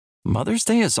Mother's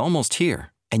Day is almost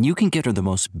here, and you can get her the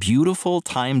most beautiful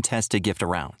time-tested gift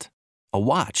around. A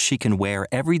watch she can wear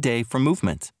every day from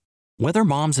Movement. Whether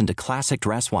mom's into classic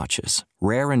dress watches,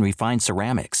 rare and refined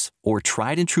ceramics, or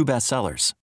tried and true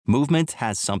bestsellers, Movement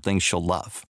has something she'll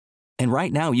love. And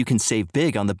right now you can save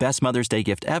big on the best Mother's Day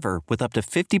gift ever with up to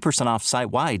 50% off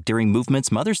site-wide during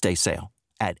Movement's Mother's Day sale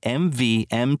at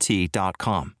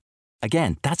MVMT.com.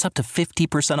 Again, that's up to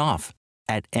 50% off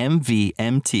at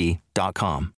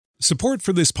MVMT.com. Support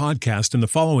for this podcast and the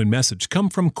following message come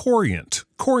from Corient.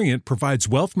 Corient provides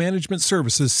wealth management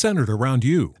services centered around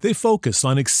you. They focus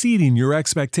on exceeding your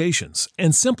expectations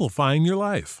and simplifying your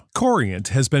life. Corient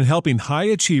has been helping high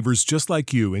achievers just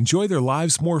like you enjoy their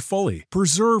lives more fully,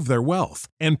 preserve their wealth,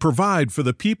 and provide for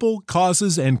the people,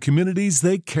 causes, and communities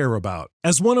they care about.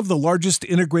 As one of the largest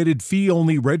integrated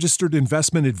fee-only registered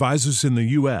investment advisors in the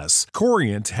U.S.,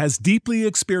 Corient has deeply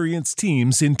experienced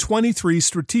teams in 23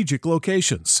 strategic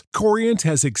locations. Corient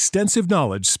has extensive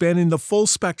knowledge spanning the full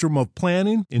spectrum of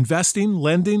planning, investing,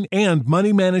 lending, and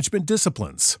money management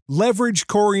disciplines. Leverage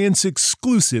Corient's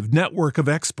exclusive network of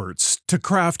experts to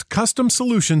craft custom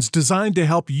solutions designed to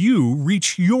help you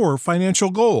reach your financial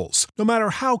goals, no matter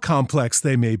how complex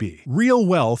they may be. Real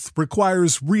wealth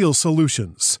requires real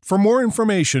solutions. For more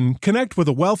information, connect with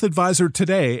a wealth advisor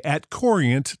today at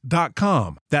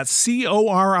Corient.com. That's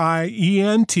Corient.com.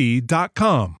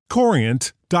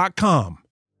 Corient.com.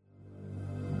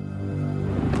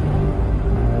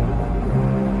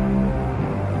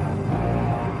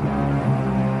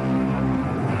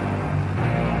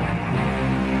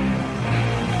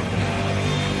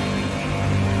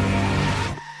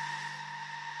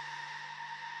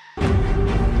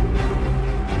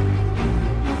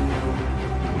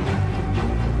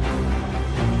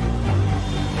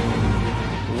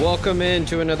 Welcome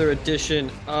into another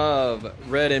edition of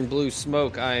Red and Blue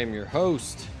Smoke. I am your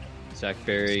host, Zach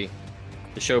Berry.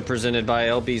 The show presented by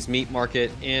LB's Meat Market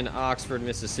in Oxford,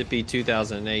 Mississippi,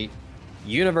 2008,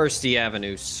 University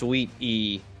Avenue, Suite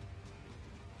E,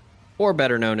 or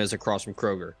better known as across from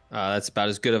Kroger. That's about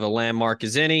as good of a landmark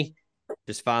as any.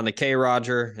 Just find the K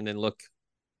Roger and then look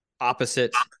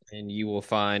opposite, and you will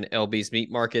find LB's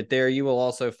Meat Market. There you will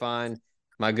also find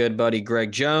my good buddy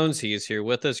Greg Jones. He is here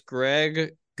with us.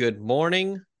 Greg, good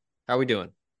morning. How are we doing?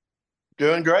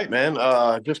 Doing great, man.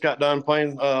 Just got done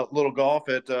playing a little golf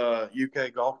at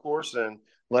UK golf course in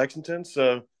Lexington.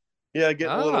 So, yeah,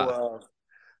 getting a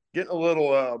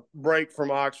little break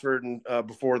from Oxford and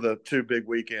before the two big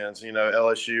weekends. You know,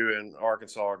 LSU and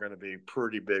Arkansas are going to be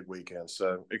pretty big weekends.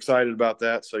 So excited about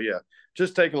that. So yeah,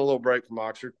 just taking a little break from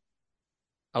Oxford.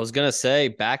 I was gonna say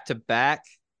back to back,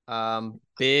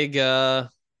 big.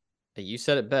 You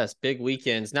said it best. Big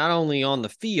weekends, not only on the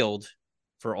field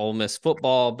for Ole Miss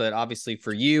football, but obviously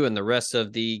for you and the rest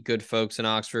of the good folks in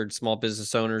Oxford, small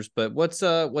business owners. But what's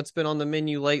been on the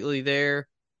menu lately there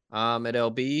at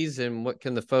LB's, and what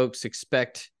can the folks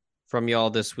expect from y'all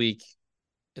this week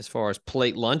as far as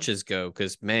plate lunches go?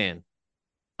 Because man,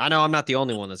 I know I'm not the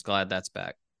only one that's glad that's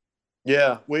back.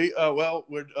 Yeah, we're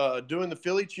doing the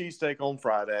Philly cheesesteak on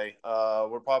Friday.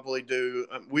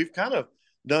 We've kind of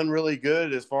done really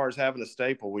good as far as having a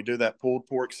staple. We do that pulled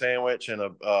pork sandwich and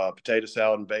a potato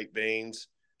salad and baked beans,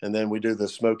 and then we do the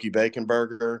smoky bacon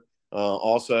burger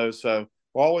also. So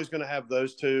we're always going to have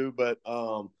those two. But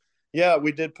yeah,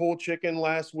 we did pulled chicken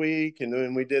last week, and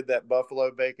then we did that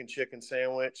buffalo bacon chicken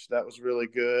sandwich. That was really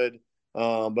good.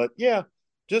 But yeah,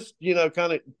 just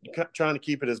kind of trying to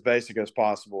keep it as basic as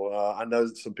possible. I know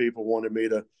that some people wanted me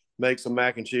to make some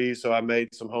mac and cheese, so I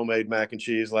made some homemade mac and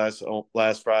cheese last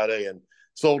Friday and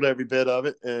sold every bit of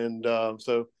it. And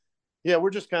so, yeah,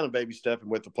 we're just kind of baby stepping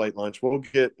with the plate lunch. We'll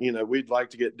get, we'd like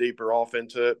to get deeper off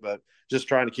into it, but just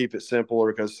trying to keep it simpler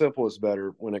because simple is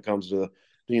better when it comes to,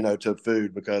 to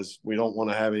food, because we don't want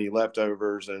to have any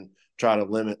leftovers and try to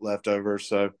limit leftovers.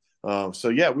 So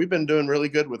yeah, we've been doing really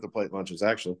good with the plate lunches,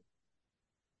 actually.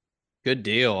 Good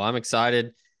deal. I'm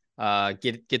excited.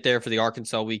 Get there for the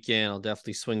Arkansas weekend. I'll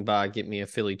definitely swing by, get me a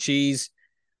Philly cheese.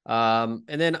 And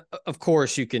then, of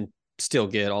course, you can still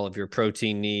get all of your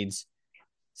protein needs,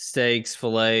 steaks,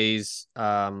 fillets,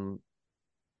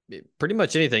 pretty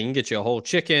much anything. You can get you a whole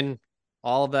chicken,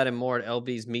 all of that and more at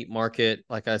LB's Meat Market,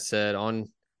 like I said, on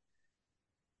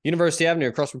University Avenue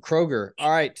across from Kroger.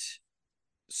 All right.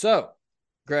 So,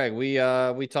 Greg, we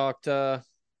talked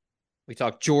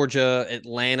Georgia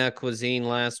Atlanta cuisine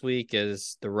last week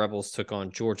as the Rebels took on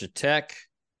Georgia Tech.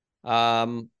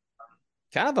 Kind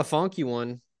of a funky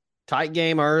one. Tight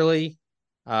game early.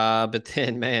 But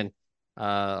then, man,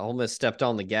 Ole Miss stepped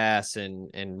on the gas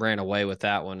and ran away with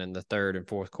that one in the third and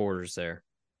fourth quarters there.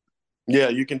 Yeah,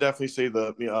 you can definitely see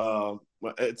the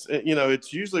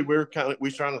it's usually we're trying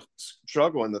to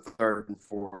struggle in the third and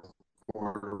fourth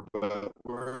quarter, but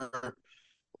we're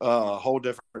a whole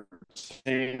different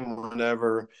team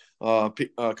whenever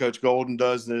Coach Golden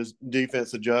does his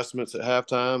defense adjustments at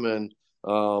halftime. And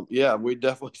we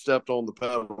definitely stepped on the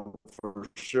pedal for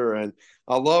sure. And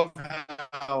I love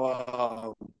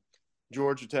how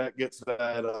Georgia Tech gets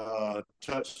that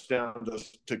touchdown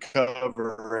to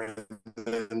cover, and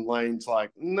then Lane's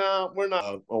like, "No, we're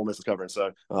not." Ole Miss is covering,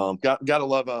 so got to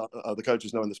love the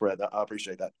coaches knowing the spread. I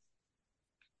appreciate that.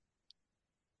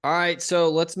 All right, so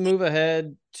let's move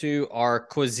ahead to our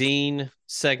cuisine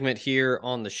segment here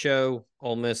on the show.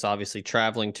 Ole Miss obviously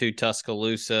traveling to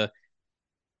Tuscaloosa,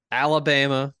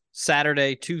 Alabama,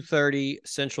 Saturday, 2:30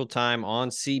 Central Time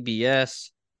on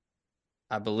CBS.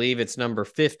 I believe it's number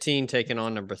 15 taking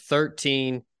on number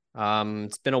 13.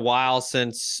 It's been a while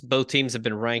since both teams have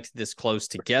been ranked this close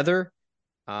together.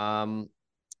 And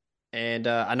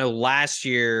I know last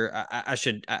year, I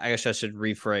guess I should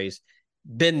rephrase,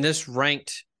 been this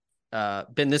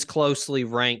closely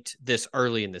ranked this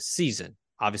early in the season.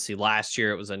 Obviously, last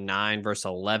year it was a 9 versus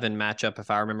 11 matchup,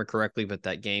 if I remember correctly, but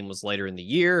that game was later in the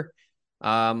year.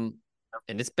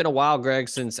 And it's been a while, Greg,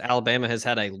 since Alabama has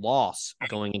had a loss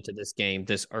going into this game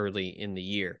this early in the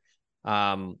year.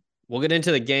 We'll get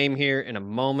into the game here in a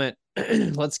moment.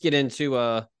 Let's get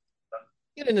into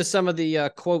some of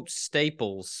the quote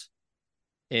staples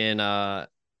in the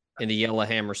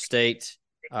Yellowhammer State.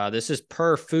 This is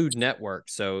per Food Network,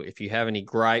 so if you have any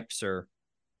gripes or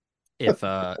if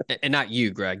and not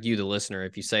you, Greg, you the listener,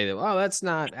 if you say that, oh, that's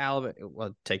not Alabama,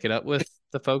 well, take it up with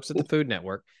the folks at the Food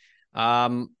Network.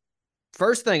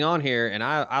 First thing on here, and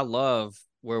I love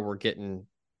where we're getting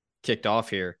kicked off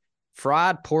here,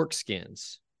 fried pork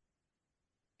skins.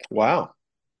 Wow.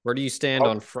 Where do you stand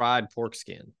on fried pork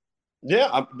skin? Yeah,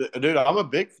 I'm a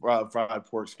big fried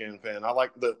pork skin fan. I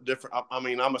like the different.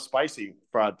 I'm a spicy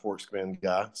fried pork skin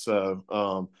guy. So,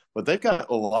 but they've got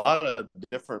a lot of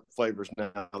different flavors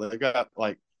now. They've got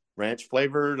like ranch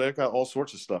flavor. They've got all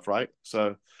sorts of stuff, right?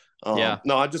 So, yeah.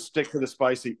 No, I just stick to the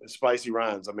spicy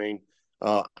rinds.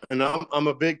 And I'm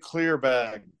a big clear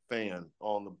bag fan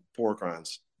on the pork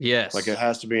rinds. Yes, like it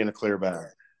has to be in a clear bag.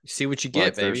 You see what you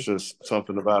get, baby. There's just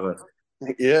something about it.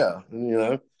 Yeah,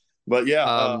 But yeah,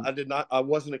 I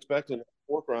wasn't expecting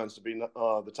pork rinds to be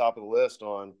the top of the list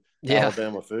on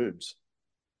Alabama foods.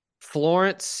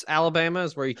 Florence, Alabama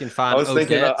is where you can find.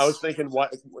 I was thinking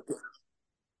what?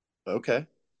 Okay,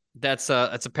 that's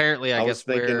apparently I guess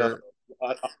where.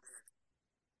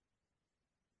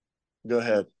 Go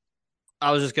ahead.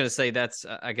 I was just gonna say that's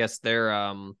I guess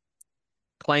their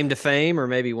claim to fame, or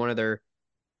maybe one of their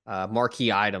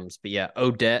marquee items. But yeah,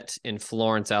 Odette in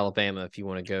Florence, Alabama. If you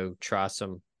want to go try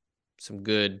some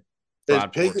good.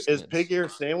 Is pig ear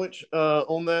sandwich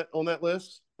on that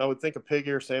list? I would think a pig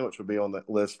ear sandwich would be on that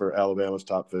list for Alabama's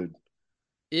top food.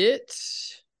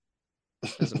 As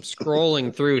I'm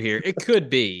scrolling through here, it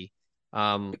could be.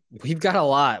 We've got a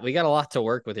lot. We got a lot to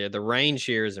work with here. The range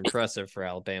here is impressive for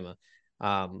Alabama.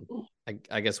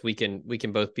 I guess we can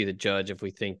both be the judge if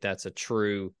we think that's a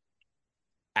true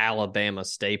Alabama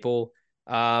staple.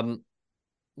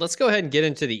 Let's go ahead and get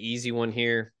into the easy one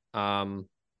here.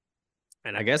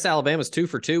 And I guess Alabama's 2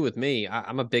 for 2 with me.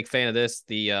 I'm a big fan of this.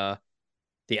 The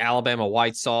Alabama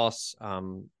white sauce.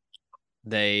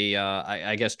 They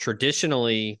I guess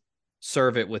traditionally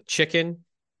serve it with chicken.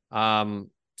 So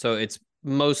it's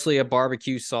mostly a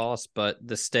barbecue sauce, but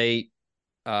the state,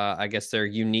 I guess their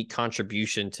unique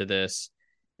contribution to this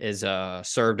is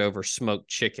served over smoked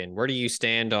chicken. Where do you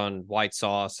stand on white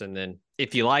sauce? And then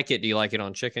if you like it, do you like it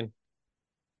on chicken?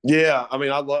 Yeah, I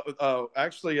love.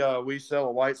 Actually, we sell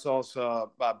a white sauce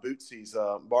by Bootsy's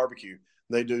Barbecue.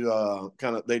 They do a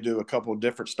couple of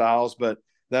different styles, but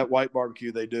that white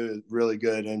barbecue they do is really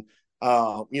good. And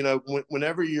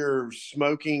whenever you're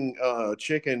smoking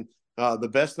chicken, the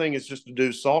best thing is just to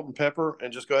do salt and pepper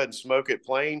and just go ahead and smoke it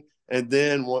plain. And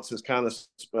then once it's kind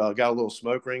of got a little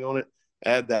smoke ring on it,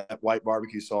 add that white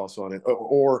barbecue sauce on it,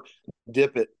 or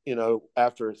dip it,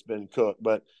 after it's been cooked.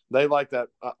 But they like that.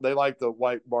 They like the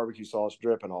white barbecue sauce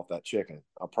dripping off that chicken.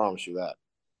 I promise you that.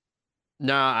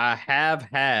 No, I have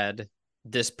had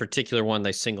this particular one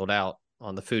they singled out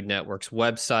on the Food Network's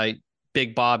website,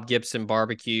 Big Bob Gibson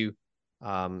Barbecue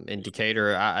in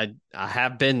Decatur. I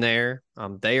have been there.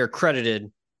 They are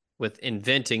credited with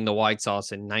inventing the white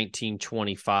sauce in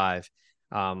 1925.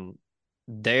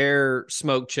 Their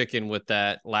smoked chicken with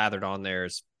that lathered on there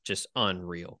is just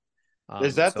unreal.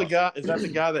 Is that the guy? Is that the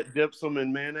guy that dips them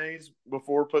in mayonnaise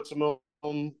before puts them on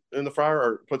in the fryer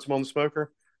or puts them on the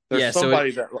smoker? There's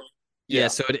somebody that. Yeah,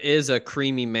 so it is a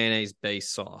creamy mayonnaise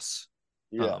based sauce.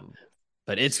 Yeah.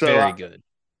 but it's So very good.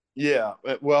 yeah,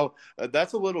 well,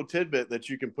 that's a little tidbit that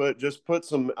you can put. Just put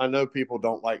some. I know people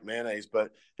don't like mayonnaise,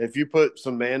 but if you put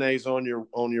some mayonnaise on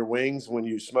your wings when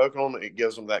you smoke them, it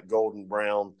gives them that golden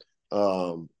brown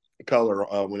color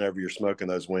whenever you're smoking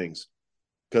those wings,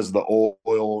 because the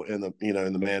oil in the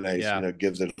in the mayonnaise Yeah.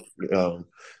 gives it.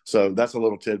 So that's a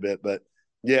little tidbit, but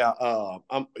yeah,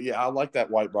 I like that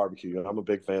white barbecue. I'm a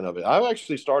big fan of it. I've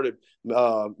actually started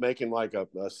making like a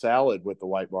salad with the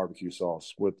white barbecue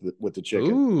sauce with the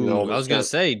chicken. Ooh, I was Almost gonna kind of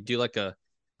say, do like a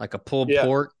pulled yeah,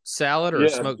 pork salad or a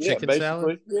smoked chicken salad?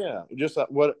 basically, yeah. Just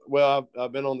what? Well,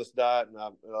 I've been on this diet, and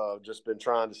I've just been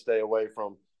trying to stay away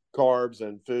from carbs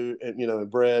and food, and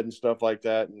and bread and stuff like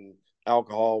that, and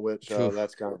alcohol, which Oof,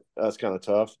 that's kind of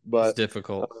tough. it's But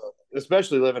difficult.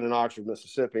 especially living in Oxford,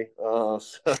 Mississippi. Uh,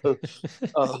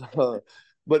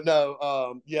 but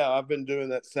no, yeah, I've been doing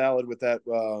that salad with that.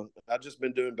 I've just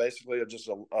been doing basically just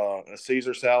a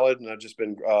Caesar salad, and I've just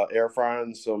been air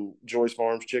frying some Joyce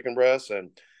Farms chicken breasts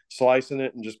and slicing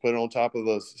it and just put it on top of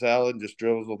the salad and just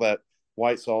drizzle that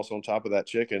white sauce on top of that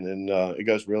chicken, and it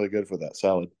goes really good for that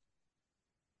salad.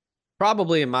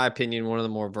 Probably, in my opinion, one of the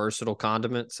more versatile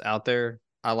condiments out there.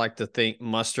 I like to think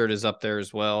mustard is up there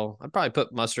as well. I'd probably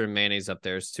put mustard and mayonnaise up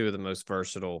there as two of the most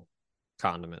versatile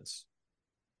condiments.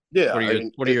 Yeah, What are I your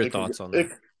mean, What are your thoughts on that?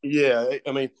 yeah,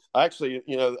 I mean, actually,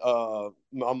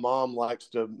 my mom likes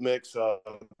to mix the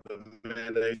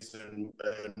mayonnaise and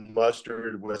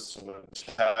mustard with some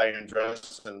Italian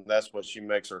dressing, and that's what she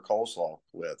makes her coleslaw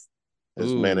with,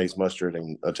 is Ooh, mayonnaise, mustard,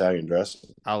 and Italian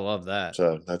dressing. I love that.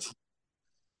 So it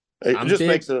I'm just big.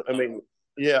 makes it. I mean,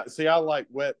 yeah. See, I like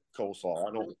wet coleslaw.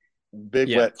 I don't big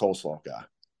Yeah, wet coleslaw guy.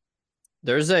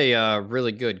 there's a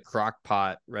really good crock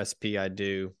pot recipe I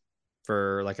do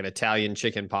for like an Italian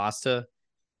chicken pasta,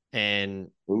 and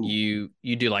Ooh, you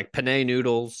do like penne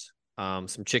noodles, some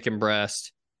chicken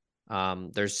breast.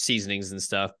 There's seasonings and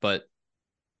stuff, but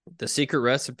the secret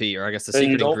recipe, or I guess the and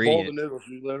you secret don't boil the ingredient, noodles.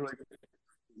 You literally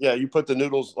Yeah, you put the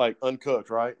noodles like uncooked,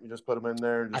 right? You just put them in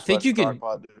there and I just think let the crock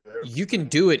pot do you everything. can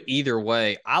do it either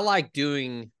way. I like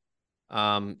doing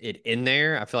it in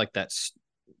there. I feel like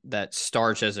that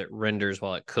starch as it renders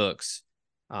while it cooks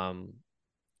um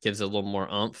gives it a little more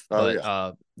oomph. Oh But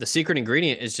yeah, the secret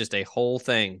ingredient is just a whole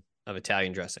thing of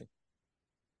Italian dressing,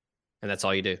 and that's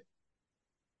all you do.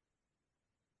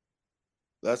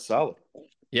 that's solid.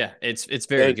 Yeah, it's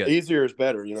very And good, easier is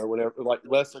better. Whenever like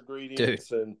less dude.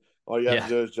 ingredients and all you have to Yeah,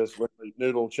 do is just literally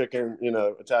noodle, chicken,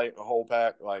 Italian, a whole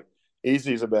pack. Like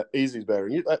easy's better.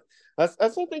 That's I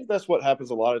think that's what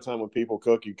happens a lot of time when people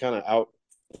cook. You kind of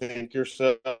outthink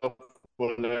yourself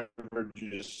whenever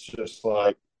you just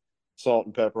like salt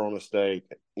and pepper on a steak,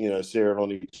 sear it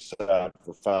on each side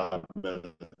for 5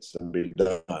 minutes and be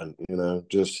done.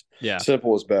 Just yeah.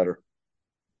 simple is better.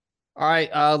 All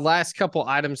right, last couple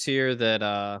items here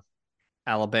that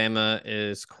Alabama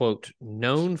is quote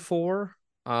known for.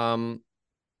 Um,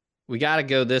 we got to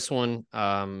go this one.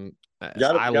 I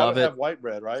Gotta love it. have white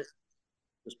bread, right?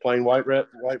 Just plain white bread.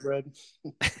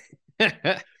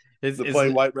 Is The is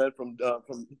plain white bread from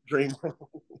Dream.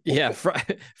 yeah,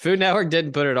 Food Network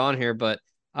didn't put it on here, but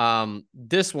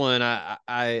this one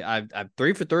I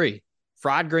 3 for 3.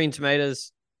 Fried green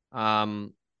tomatoes.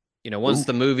 Um, once Ooh,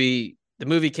 the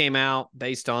movie came out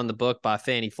based on the book by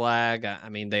Fannie Flagg, I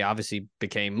mean they obviously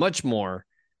became much more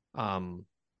um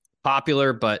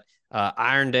popular, but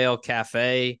Irondale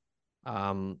Cafe,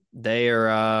 they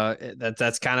are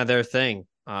that's kind of their thing.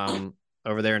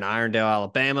 Over there in Irondale,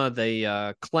 Alabama,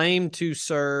 they claim to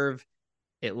serve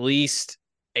at least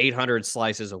 800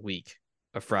 slices a week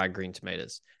of fried green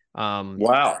tomatoes. Um,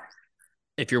 wow.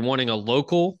 if you're wanting a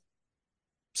local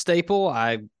staple,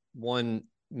 I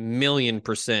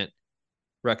 1,000,000%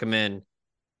 recommend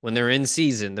when they're in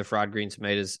season the fried green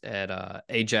tomatoes at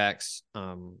Ajax.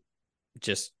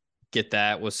 Just get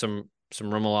that with some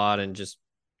remoulade and just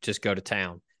go to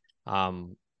town.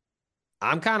 Um,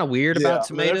 I'm kind of weird about Yeah,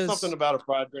 I mean, there's something tomatoes. about a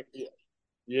fried drink. Yeah,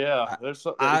 yeah. I, There's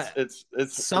so, I it's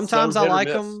so sometimes I hit or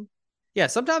like miss. them. Yeah,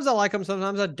 sometimes I like them.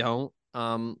 Sometimes I don't.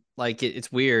 Like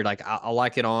it's weird. Like I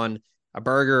like it on a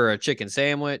burger or a chicken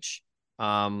sandwich.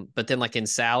 But then like in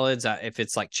salads, if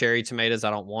it's like cherry tomatoes,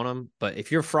 I don't want them. But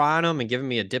if you're frying them and giving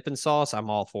me a dipping sauce, I'm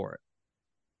all for it.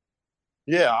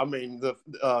 Yeah, I mean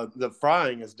the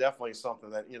frying is definitely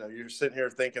something that you're sitting here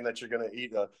thinking that you're going to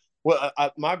eat a. Well,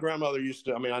 my grandmother used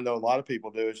to. I mean, I know a lot of people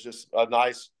do. It's just a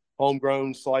nice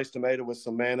homegrown sliced tomato with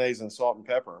some mayonnaise and salt and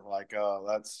pepper. Like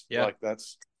Yeah.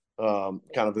 that's kind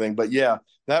of thing. But yeah,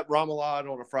 that remoulade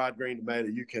on a fried green tomato,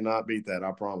 you cannot beat that.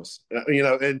 I promise.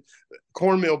 And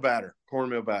cornmeal batter,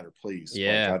 please.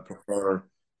 Like Yeah. I'd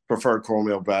prefer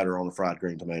cornmeal batter on a fried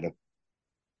green tomato.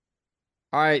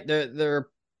 All right, there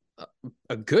are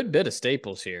a good bit of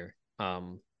staples here,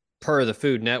 per the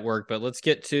Food Network. But let's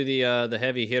get to the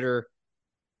heavy hitter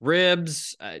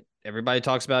ribs. Everybody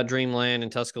talks about Dreamland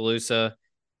and Tuscaloosa.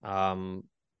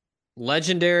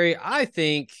 Legendary. I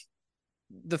think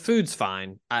the food's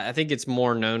fine. I think it's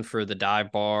more known for the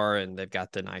dive bar, and they've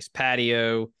got the nice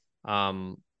patio.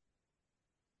 Um,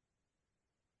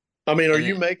 I mean, are and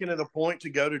you making it a point to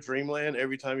go to Dreamland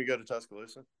every time you go to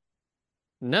Tuscaloosa?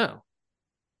 no,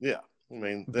 Yeah, I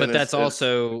mean, then but that's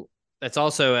also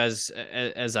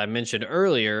as I mentioned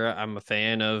earlier, I'm a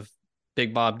fan of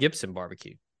Big Bob Gibson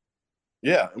barbecue.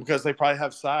 yeah, because they probably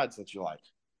have sides that you like.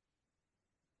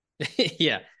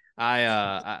 Yeah,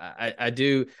 I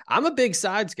do. I'm a big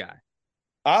sides guy.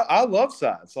 I love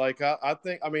sides. Like I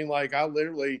think I mean like I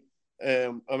literally I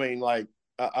mean like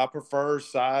I prefer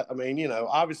side. I mean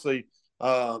obviously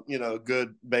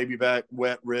good baby back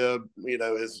wet rib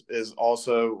is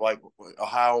also like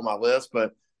high on my list.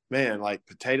 But man, like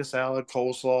potato salad,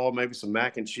 coleslaw, maybe some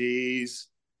mac and cheese,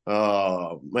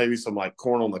 maybe some like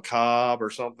corn on the cob or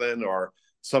something, or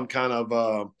some kind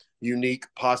of unique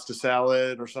pasta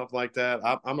salad or something like that.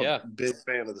 I'm a Yeah, big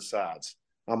fan of the sides.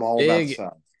 I'm all about the big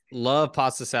sides. love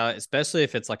pasta salad, especially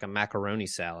if it's like a macaroni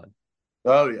salad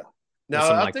Oh yeah. with Now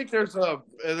some I like think there's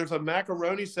a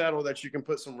macaroni saddle that you can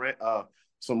put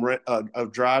a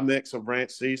dry mix of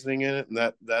ranch seasoning in it, and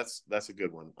that's a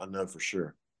good one. I know for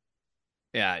sure.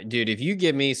 yeah, dude. If you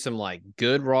give me some like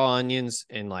good raw onions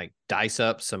and like dice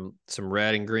up some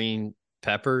red and green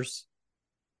peppers,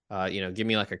 give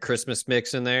me like a Christmas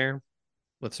mix in there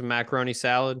with some macaroni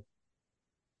salad.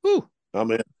 Woo! I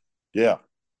mean, yeah.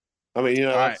 I mean,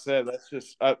 All like I right, said, that's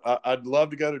just I'd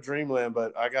love to go to Dreamland,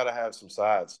 but I got to have some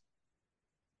sides.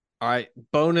 all right.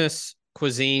 Bonus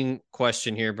cuisine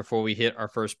question here before we hit our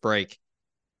first break.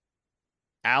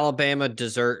 Alabama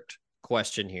dessert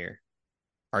question here.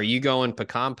 Are you going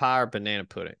pecan pie or banana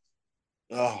pudding?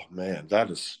 Oh man,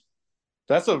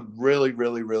 that's a really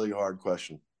really really hard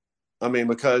question. I mean,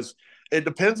 because it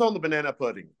depends on the banana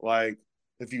pudding. Like,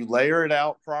 if you layer it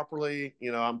out properly,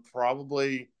 I'm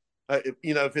probably,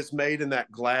 if it's made in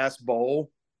that glass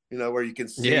bowl, where you can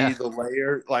see Yeah. the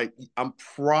layer, like, I'm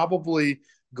probably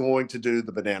going to do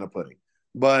the banana pudding.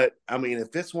 But I mean,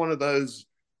 if it's one of those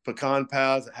pecan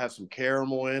pies that have some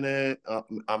caramel in it,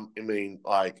 I mean,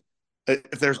 like,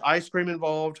 if there's ice cream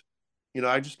involved,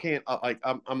 I just can't, like,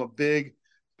 I'm a big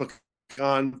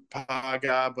pecan pie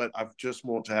guy, but I just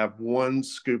want to have one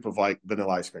scoop of like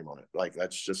vanilla ice cream on it. Like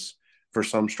that's just for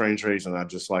some strange reason, I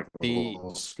just like a The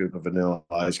little scoop of vanilla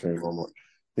ice cream on it.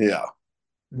 Yeah,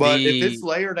 but if it's the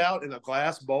layered out in a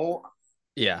glass bowl,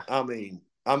 yeah. I mean,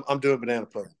 I'm doing banana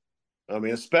pudding. I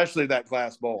mean, especially that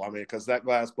glass bowl. I mean, because that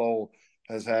glass bowl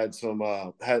has had some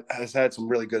has had some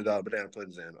really good banana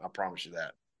puddings in. I promise you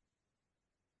that.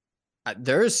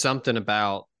 There is something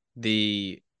about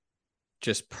the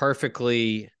just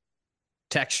perfectly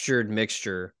textured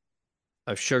mixture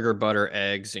of sugar, butter,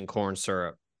 eggs, and corn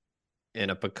syrup in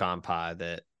a pecan pie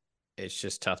that it's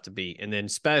just tough to beat. And then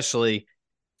especially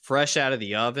fresh out of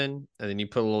the oven, and then you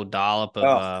put a little dollop of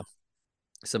Oh,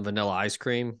 some vanilla ice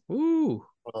cream. Ooh,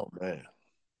 oh man.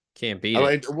 can't beat I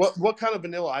it. mean, what kind of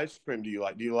vanilla ice cream do you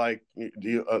like? Do you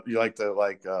like the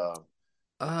like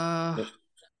Uh,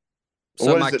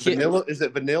 so what my is it? kid, Vanilla? Is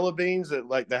it vanilla beans that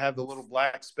like they have the little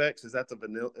black specks? Is that the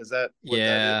vanilla? Is that what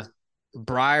that yeah, is?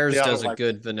 Briar's Yeah, I does don't a like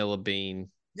that. good vanilla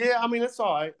bean. Yeah, I mean it's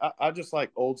all right. I just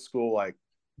like old school. Like,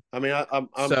 I mean, I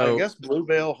So guess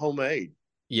Bluebell homemade.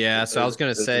 yeah, so I was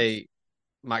gonna Is say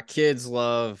my kids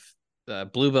love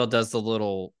Bluebell does the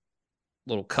little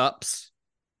cups.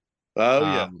 oh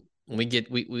yeah,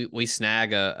 We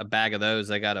snag a bag of those.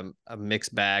 They got a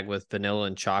mixed bag with vanilla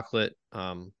and chocolate.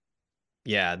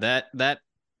 Yeah, that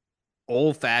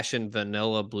old fashioned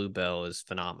vanilla Bluebell is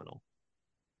phenomenal.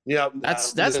 yeah.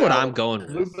 That's what I'm Now going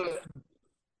with. Bluebell,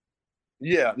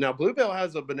 yeah. Now Bluebell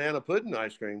has a banana pudding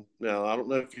ice cream. Now I don't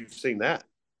know if you've seen that.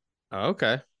 Oh,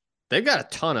 okay, they've got a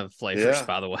ton of flavors, Yeah,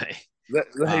 by the way. they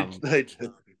they, Um, they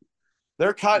do.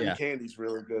 Their cotton yeah, candy's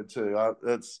really good too.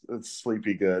 It's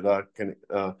sleepy good. I can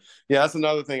yeah, that's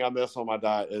another thing I miss on my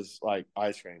diet is like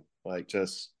ice cream, like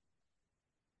just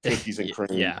cookies and cream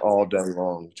yeah. all day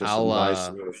long. Just a I'll nice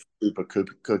little scoop of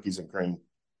cookies and cream.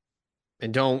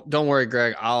 and don't worry,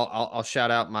 Greg. I'll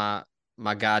shout out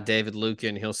my guy David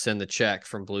Lucan. He'll send the check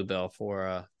from Bluebell for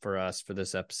us for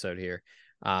this episode here.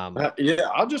 Yeah,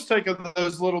 I'll just take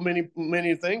those little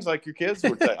mini things like your kids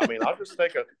would take. I mean, I'll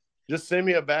just send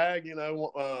me a bag,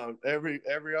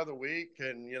 every other week,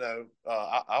 and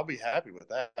I'll be happy with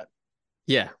that.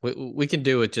 Yeah, we can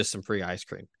do with just some free ice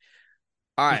cream.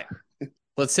 All right.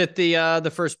 Let's hit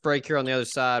the first break here on the other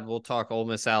side. We'll talk Ole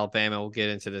Miss, Alabama. We'll get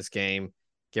into this game,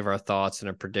 give our thoughts and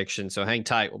a prediction. So hang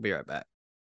tight. We'll be right back.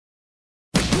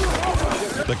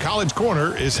 The College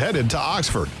Corner is headed to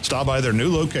Oxford. Stop by their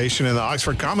new location in the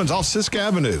Oxford Commons off Sisk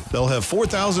Avenue. They'll have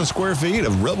 4,000 square feet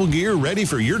of Rebel gear ready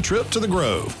for your trip to the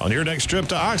Grove. On your next trip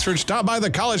to Oxford, stop by the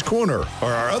College Corner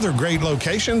or our other great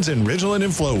locations in Ridgeland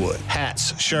and Flowood.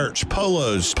 Hats, shirts,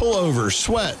 polos, pullovers,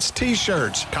 sweats,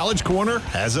 t-shirts. College Corner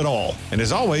has it all. And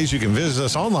as always, you can visit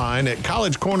us online at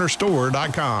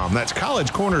collegecornerstore.com. That's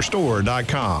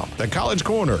collegecornerstore.com. The College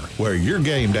Corner, where your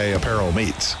game day apparel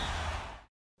meets.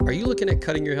 Are you looking at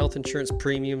cutting your health insurance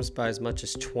premiums by as much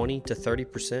as 20 to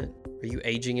 30%? Are you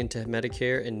aging into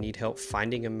Medicare and need help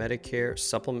finding a Medicare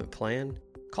supplement plan?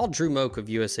 Call Drew Moak of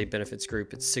USA Benefits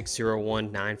Group at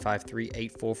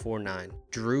 601-953-8449.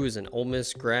 Drew is an Ole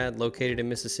Miss grad located in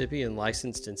Mississippi and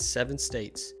licensed in 7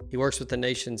 states. He works with the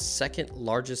nation's second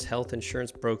largest health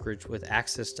insurance brokerage with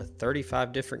access to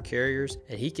 35 different carriers,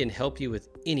 and he can help you with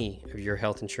any of your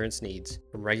health insurance needs.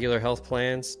 From regular health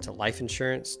plans to life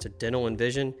insurance to dental and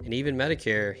vision and even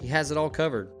Medicare, he has it all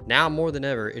covered. Now more than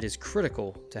ever, it is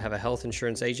critical to have a health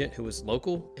insurance agent who is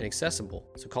local and accessible.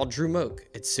 So call Drew Moak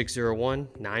at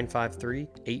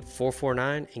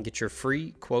 601-953-8449 and get your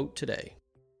free quote today.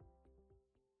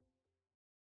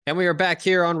 And we are back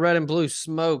here on Red and Blue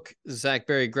Smoke. Zach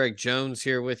Berry, Greg Jones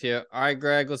here with you. All right,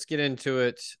 Greg, let's get into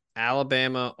it.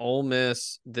 Alabama, Ole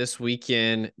Miss this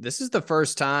weekend. This is the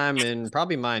first time in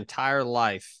probably my entire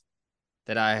life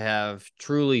that I have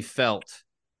truly felt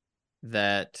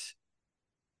that,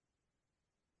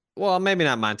 well, maybe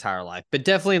not my entire life, but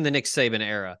definitely in the Nick Saban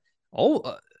era.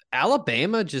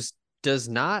 Alabama just does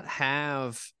not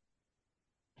have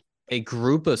a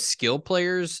group of skill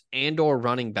players and or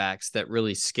running backs that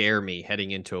really scare me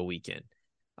heading into a weekend.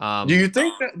 Do you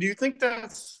think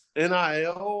that's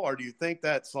NIL, or do you think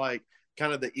that's like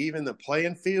kind of the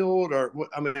playing field? Or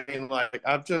I mean, like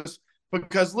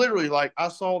because literally, like, I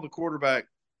saw the quarterback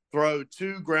throw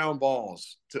 2 ground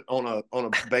balls on a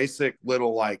basic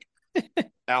little like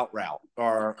out route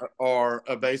or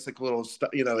a basic little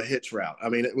hitch route. I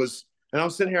mean, it was, and I'm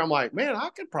sitting here, I'm like, man, I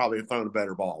could probably have thrown a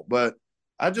better ball, but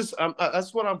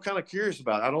that's what I'm kind of curious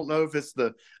about. I don't know if it's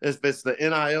the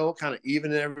NIL kind of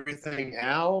evening everything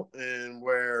out,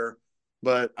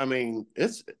 but I mean,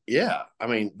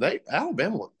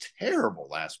 Alabama looked terrible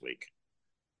last week.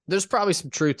 There's probably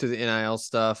some truth to the NIL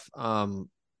stuff. I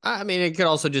mean, it could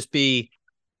also just be,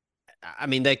 I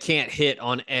mean, they can't hit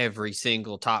on every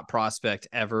single top prospect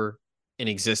ever in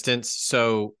existence.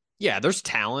 So yeah, there's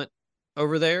talent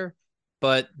over there,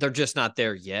 but they're just not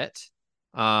there yet.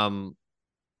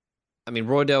 I mean,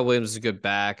 Roydell Williams is a good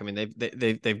back. I mean,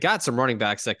 they've got some running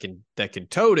backs that can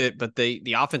tote it, but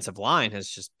the offensive line has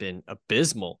just been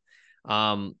abysmal.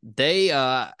 I don't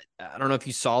know if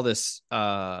you saw this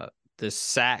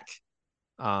sack,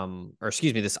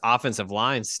 this offensive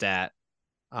line stat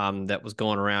that was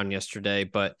going around yesterday,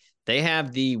 but they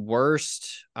have the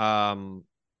worst. Let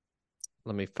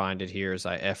me find it here as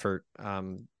I effort.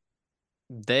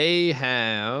 They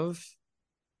have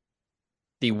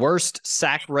the worst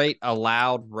sack rate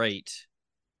allowed rate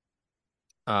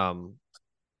in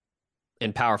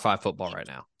Power 5 football right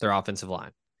now, their offensive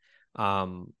line.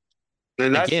 And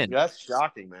that's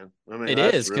shocking, man. I mean, it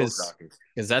is because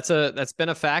that's been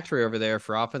a factory over there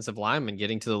for offensive linemen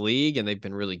getting to the league, and they've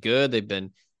been really good. They've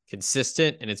been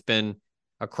consistent, and it's been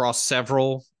across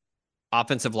several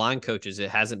offensive line coaches. It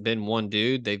hasn't been one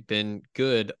dude. They've been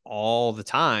good all the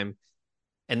time.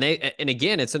 And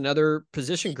again, it's another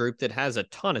position group that has a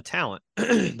ton of talent.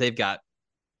 They've got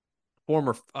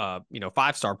former,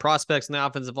 5-star prospects in the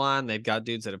offensive line. They've got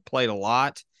dudes that have played a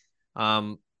lot,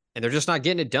 and they're just not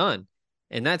getting it done.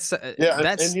 And that's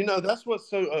what's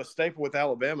so staple with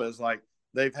Alabama is like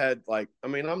they've had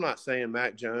I'm not saying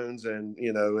Mac Jones and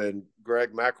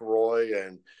Greg McElroy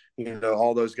and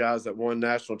all those guys that won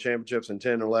national championships in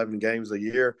 10 or 11 games a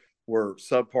year were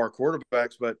subpar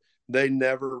quarterbacks, but they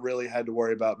never really had to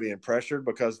worry about being pressured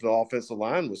because the offensive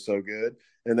line was so good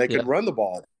and they could run the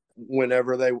ball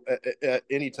whenever at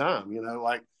any time,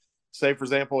 like, say, for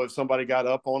example, if somebody got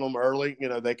up on them early,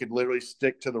 they could literally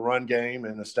stick to the run game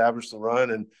and establish the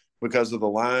run, and because of the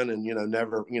line, and,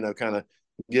 never, kind of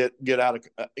get out of,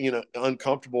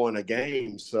 uncomfortable in a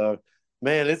game. So,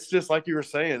 man, it's just like you were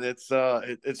saying, it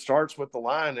starts with the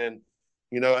line. And,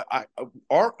 I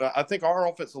think our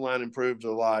offensive line improved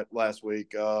a lot last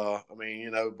week.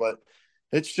 But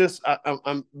it's just,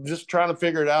 I'm just trying to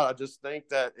figure it out. I just think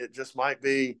that it just might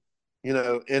be, in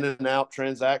and out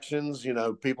transactions,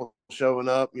 people showing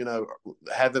up,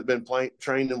 haven't been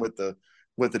training with the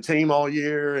with the team all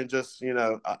year, and just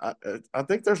I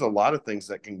think there's a lot of things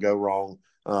that can go wrong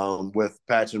with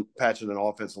patching an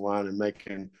offensive line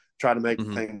and try to make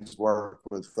things work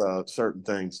with certain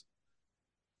things.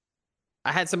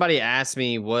 I had somebody ask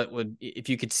me if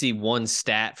you could see one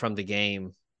stat from the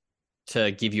game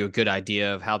to give you a good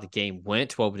idea of how the game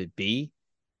went, what would it be?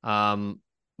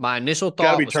 My initial Got to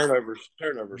thought be was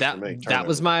turnovers that for me. that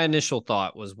was my initial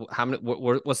thought was how many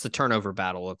what's the turnover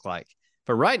battle look like?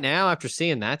 But right now, after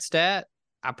seeing that stat,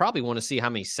 I probably want to see how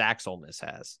many sacks Ole Miss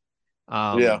has.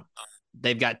 Yeah.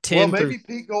 They've got 10 Well, through. maybe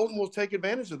Pete Golden will take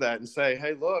advantage of that and say,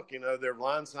 "Hey, look, their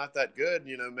line's not that good.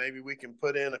 Maybe we can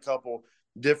put in a couple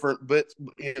different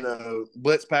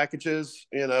blitz packages,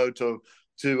 to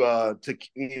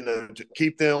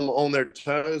keep them on their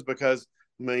toes. Because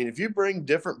I mean, if you bring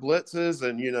different blitzes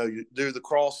and you do the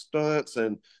cross stunts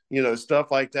and stuff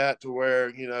like that, to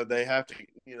where they have to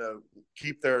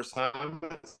keep their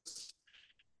assignments.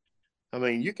 I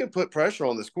mean, you can put pressure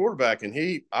on this quarterback, and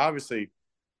he obviously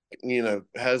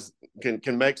has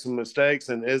can make some mistakes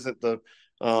and isn't the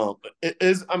it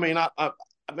is. I mean,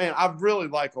 I really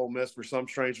like Ole Miss for some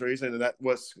strange reason, and that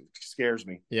what scares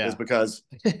me is because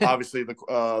obviously the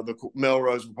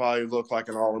Melrose will probably look like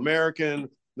an All-American.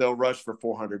 They'll rush for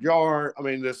 400 yards. I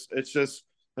mean, it's just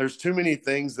there's too many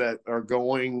things that are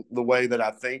going the way that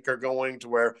I think are going, to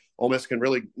where Ole Miss can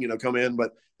really come in.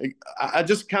 But I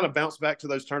just kind of bounce back to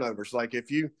those turnovers. Like if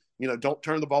you don't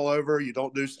turn the ball over, you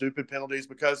don't do stupid penalties,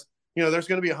 because there's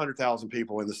going to be 100,000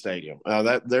 people in the stadium.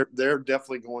 That they're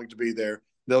definitely going to be there.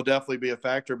 They'll definitely be a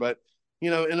factor. But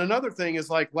and another thing is,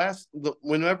 like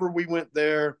whenever we went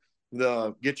there,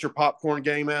 the get your popcorn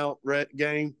game out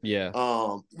game. Yeah.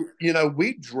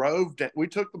 We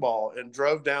took the ball and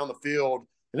drove down the field,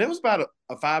 and it was about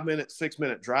a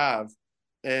 6-minute drive.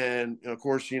 And of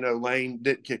course, Lane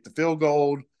didn't kick the field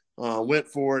goal. Went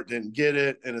for it, didn't get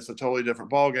it, and it's a totally different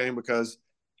ball game because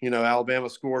Alabama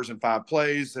scores in 5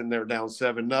 plays and they're down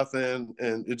 7-0,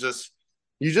 and you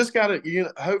just got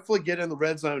to hopefully get in the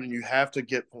red zone, and you have to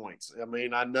get points. I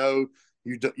mean, I know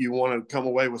you want to come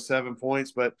away with 7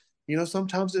 points, but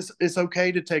sometimes it's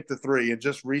okay to take the 3 and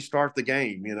just restart the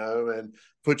game, and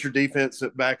put your defense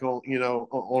back on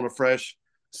on a fresh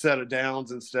set of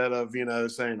downs, instead of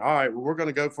saying, all right, well, we're going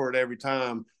to go for it every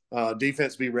time.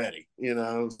 Defense be ready,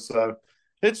 so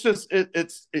it's just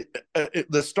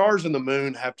the stars and the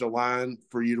moon have to align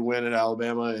for you to win at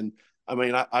Alabama. And I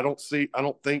mean, I don't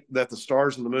think that the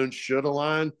stars and the moon should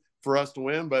align for us to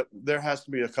win, but there has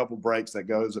to be a couple breaks that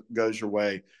goes your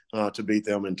way to beat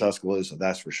them in Tuscaloosa.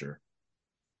 That's for sure.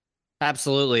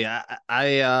 Absolutely.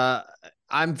 I've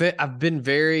been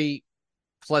very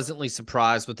pleasantly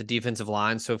surprised with the defensive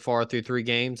line so far through 3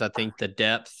 games. I think the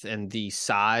depth and the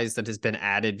size that has been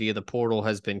added via the portal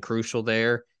has been crucial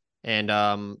there. And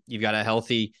you've got a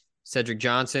healthy Cedric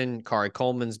Johnson, Kari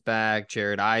Coleman's back,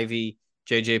 Jared Ivey,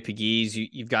 JJ Pegues.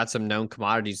 You've got some known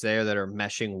commodities there that are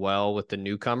meshing well with the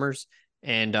newcomers.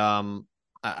 And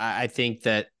I think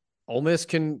that Ole Miss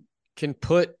can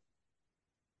put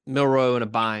Milroe in a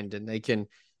bind, and they can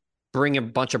bring a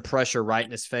bunch of pressure right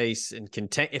in his face, and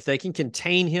if they can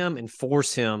contain him and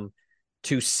force him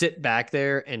to sit back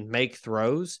there and make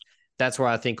throws, that's where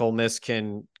I think Ole Miss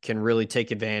can really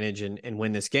take advantage and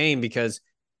win this game, because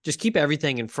just keep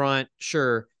everything in front.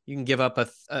 Sure, you can give up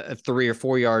a 3 or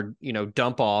 4 yard,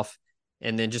 dump off,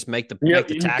 and then just make the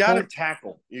tackle.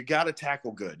 You got to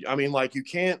tackle good. I mean, like, you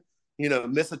can't,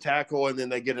 miss a tackle and then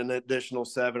they get an additional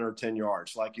 7 or 10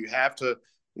 yards. Like, you have to,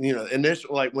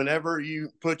 like whenever you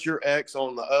put your X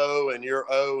on the O and your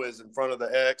O is in front of the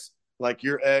X, like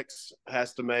your X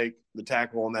has to make the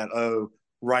tackle on that O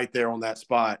right there on that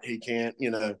spot. He can't,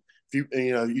 if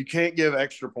you can't give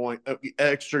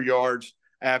extra yards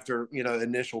after,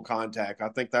 initial contact. I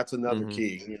think that's another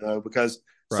key, because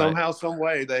somehow, some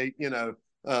way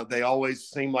they always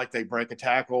seem like they break a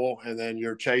tackle and then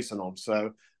you're chasing them.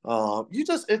 So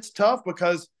it's tough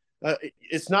because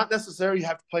it's not necessary you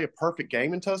have to play a perfect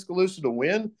game in Tuscaloosa to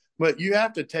win, but you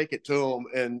have to take it to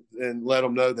them and let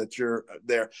them know that you're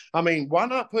there. I mean, why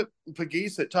not put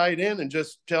Pegues at tight end and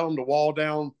just tell them to wall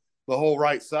down the whole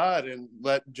right side and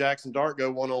let Jackson Dart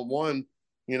go one-on-one,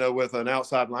 with an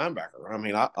outside linebacker? I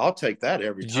mean, I'll take that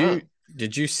every time.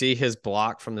 Did you see his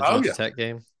block from the Georgia Tech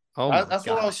game? That's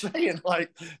what I was saying.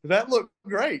 Like, that looked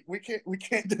great. We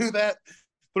can't do that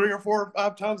 3 or 4 or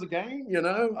 5 times a game,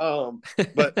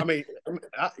 But I mean,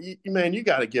 man, you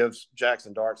got to give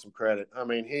Jackson Dart some credit. I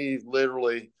mean, he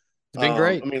literally it's been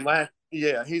great. I mean,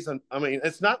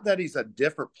 it's not that he's a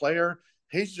different player.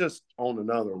 He's just on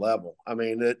another level. I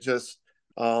mean, it just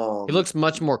he looks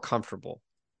much more comfortable.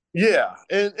 Yeah,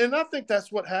 and I think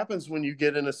that's what happens when you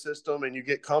get in a system and you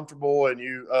get comfortable and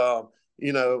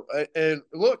and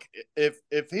look, if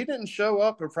he didn't show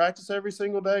up or practice every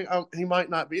single day, he might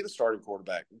not be the starting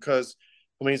quarterback because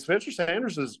I mean Spencer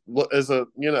Sanders is a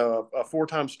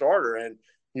 4-time starter, and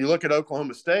you look at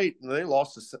Oklahoma State and they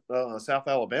lost to South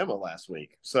Alabama last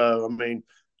week. So I mean,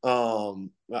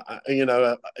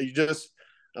 you just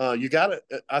you got to.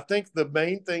 I think the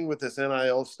main thing with this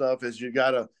NIL stuff is you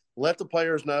got to let the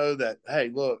players know that,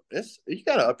 hey, look, you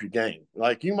got to up your game.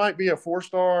 Like you might be a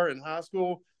 4-star in high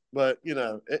school, but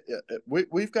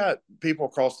we've got people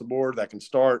across the board that can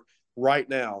start right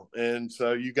now, and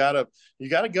so you got to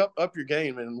go up your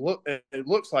game. And look, it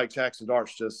looks like Jackson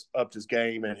Dart's just upped his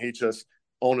game, and he just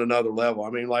on another level. I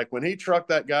mean, like when he trucked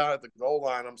that guy at the goal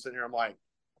line, I'm sitting here, I'm like,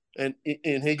 and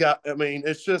he got. I mean,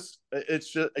 it's just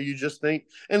you just think.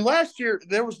 And last year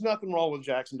there was nothing wrong with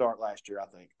Jackson Dart. Last year,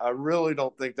 I really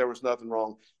don't think there was nothing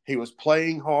wrong. He was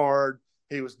playing hard.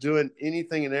 He was doing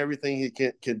anything and everything he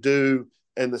could do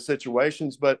in the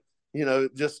situations. But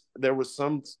just there was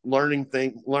some learning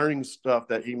stuff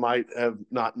that he might have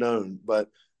not known. But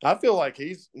I feel like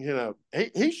he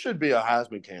should be a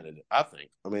Heisman candidate. I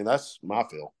think. I mean, that's my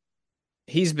feel.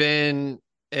 He's been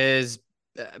as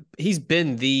he's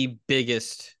been the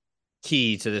biggest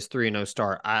key to this 3-0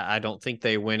 start. I don't think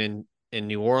they win in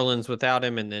New Orleans without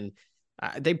him, and then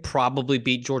they probably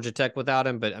beat Georgia Tech without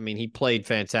him. But I mean, he played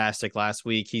fantastic last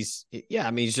week. He's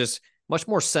just much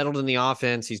more settled in the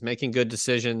offense. He's making good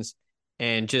decisions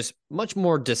and just much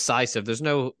more decisive. He's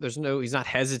not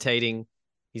hesitating.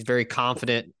 He's very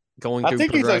confident going I through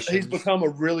think progressions. he's become a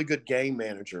really good game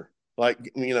manager. Like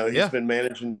he's been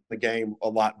managing the game a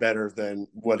lot better than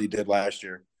what he did last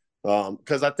year.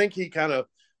 Because I think he kind of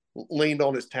leaned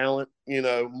on his talent,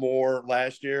 more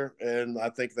last year, and I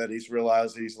think that he's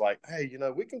realized he's like, hey,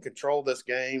 we can control this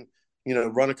game.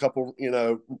 Run a couple,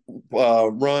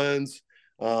 runs,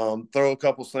 throw a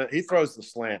couple slant. He throws the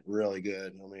slant really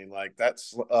good. I mean, like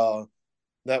that's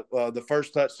the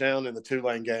first touchdown in the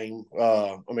Tulane game.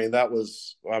 You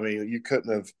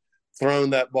couldn't have thrown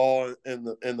that ball in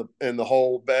the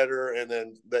hole better, and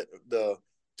then the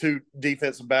two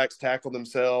defensive backs tackled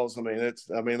themselves. I mean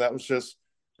that was just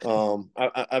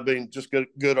just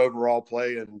good overall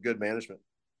play and good management.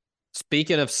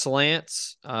 Speaking of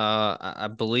slants, I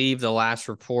believe the last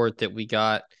report that we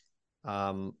got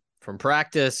from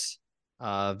practice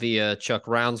via Chuck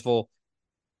Rounsville,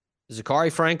 Zachary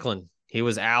Franklin, he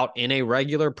was out in a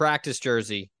regular practice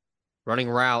jersey, running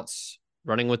routes,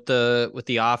 running with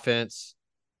the offense.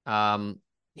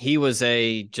 He was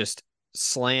a just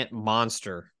slant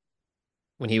monster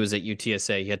when he was at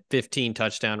UTSA. He had 15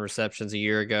 touchdown receptions a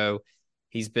year ago.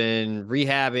 He's been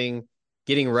rehabbing,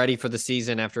 getting ready for the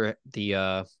season after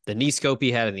the knee scope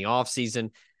he had in the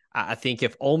offseason. I think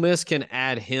if Ole Miss can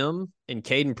add him and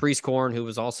Caden Priestcorn, who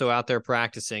was also out there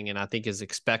practicing and I think is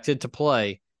expected to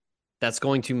play, that's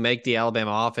going to make the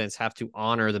Alabama offense have to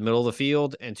honor the middle of the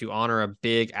field and to honor a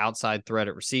big outside threat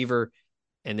at receiver.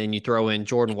 And then you throw in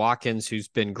Jordan Watkins, who's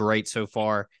been great so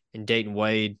far, and Dayton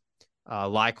Wade,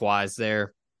 likewise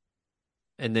there.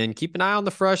 And then keep an eye on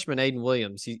the freshman, Aiden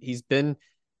Williams. He's been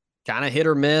kind of hit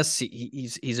or miss.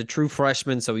 He's a true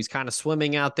freshman, so he's kind of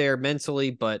swimming out there mentally,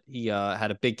 but he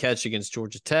had a big catch against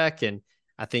Georgia Tech, and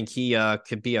I think he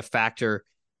could be a factor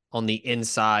on the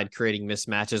inside, creating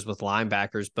mismatches with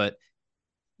linebackers. But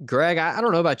Greg, I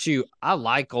don't know about you. I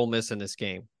like Ole Miss in this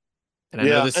game. And I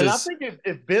know this I think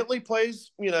if Bentley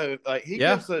plays, like he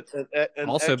gives it an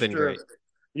also extra, been great.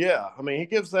 Yeah, I mean, he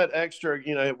gives that extra,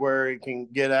 where he can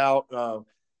get out.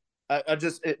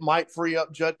 It might free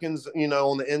up Judkins,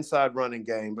 on the inside running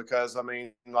game because I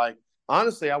mean, like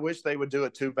honestly, I wish they would do a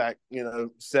 2-back,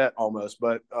 set almost,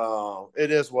 but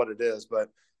it is what it is. But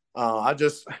I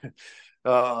just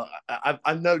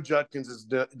I know Judkins is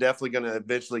definitely going to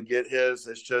eventually get his.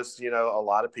 It's just a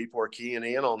lot of people are keying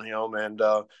in on him, and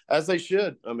as they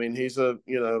should. I mean, he's a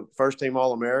first team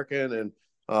All American, and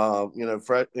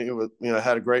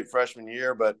had a great freshman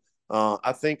year. But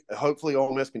I think hopefully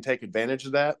Ole Miss can take advantage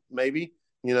of that. Maybe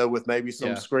with maybe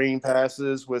some screen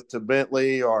passes to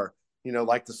Bentley, or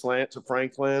like the slant to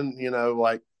Franklin.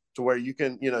 Like to where you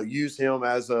can use him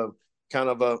as a kind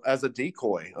of as a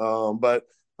decoy. But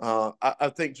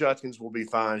I think Judkins will be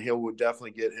fine. He'll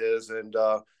definitely get his, and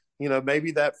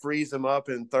maybe that frees him up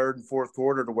in third and fourth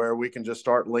quarter to where we can just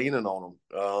start leaning on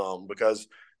him, because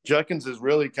Judkins is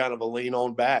really kind of a lean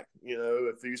on back.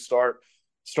 If you start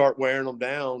wearing them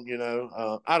down,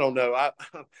 I don't know.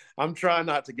 I'm trying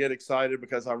not to get excited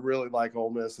because I really like Ole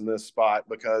Miss in this spot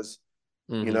because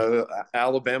You know,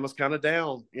 Alabama's kind of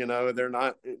down. You know, they're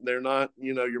not,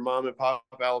 your mom and pop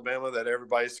Alabama that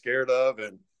everybody's scared of.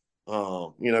 And,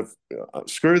 you know,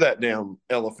 screw that damn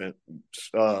elephant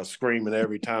screaming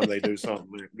every time they do something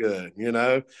good, you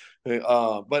know.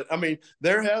 But, I mean,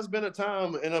 there has been a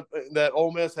time that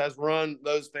Ole Miss has run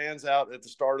those fans out at the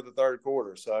start of the third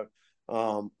quarter. So,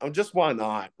 I'm just, why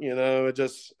not? You know,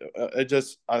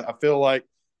 I feel like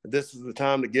this is the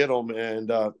time to get them,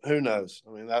 and who knows?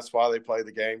 I mean, that's why they play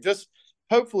the game. Just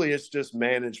hopefully, it's just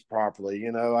managed properly.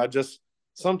 You know, I just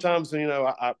sometimes, you know,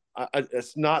 I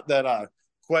it's not that I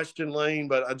question Lane,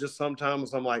 but I just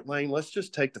sometimes I'm like, Lane, let's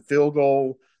just take the field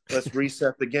goal, let's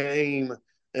reset the game,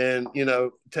 and you know,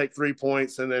 take 3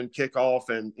 points and then kick off,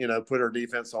 and you know, put our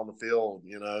defense on the field.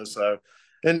 You know, so.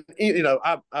 And you know,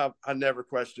 I never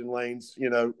question Lane's. You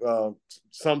know,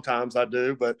 sometimes I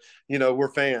do, but you know,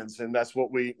 we're fans, and that's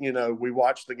what we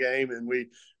watch the game and we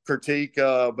critique.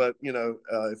 But you know,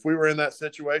 if we were in that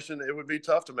situation, it would be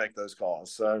tough to make those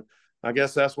calls. So I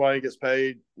guess that's why he gets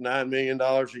paid $9 million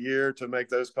a year to make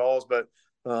those calls. But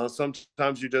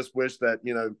sometimes you just wish that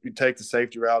you take the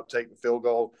safety route, take the field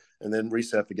goal, and then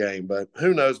reset the game. But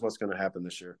who knows what's going to happen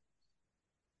this year?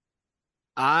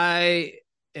 I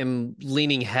am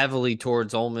leaning heavily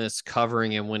towards Ole Miss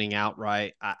covering and winning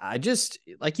outright. I just,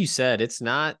 like you said, it's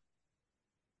not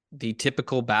the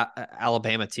typical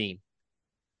Alabama team.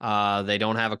 They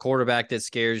don't have a quarterback that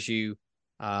scares you.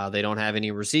 They don't have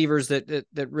any receivers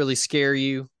that really scare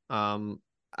you.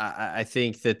 I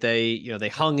think that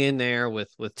they hung in there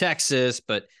with Texas,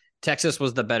 but Texas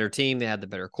was the better team. They had the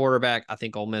better quarterback. I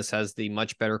think Ole Miss has the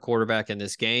much better quarterback in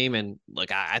this game. And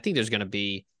like, I think there's going to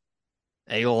be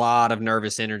a lot of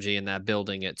nervous energy in that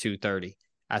building at 2:30.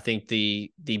 I think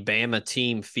the Bama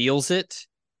team feels it.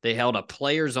 They held a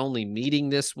players-only meeting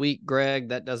this week, Greg.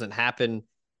 That doesn't happen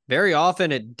very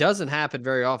often. It doesn't happen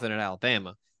very often at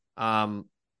Alabama.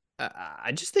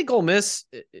 I just think Ole Miss,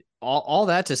 all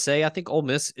that to say, I think Ole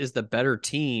Miss is the better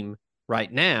team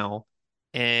right now.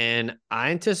 And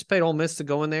I anticipate Ole Miss to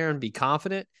go in there and be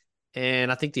confident.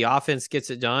 And I think the offense gets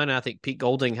it done. I think Pete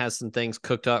Golding has some things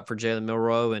cooked up for Jalen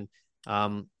Milroe. And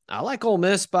I like Ole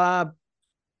Miss by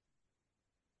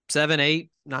 7,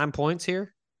 8, 9 points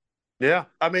here. Yeah.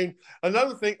 I mean,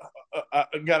 another thing, I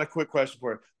got a quick question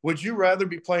for you. Would you rather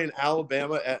be playing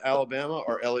Alabama at Alabama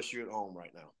or LSU at home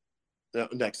right now,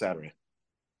 next Saturday?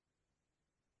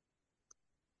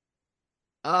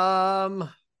 Because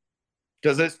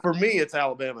for me, it's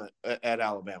Alabama at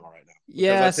Alabama right now.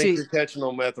 Yeah, I think you're catching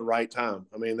them at the right time.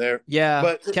 I mean,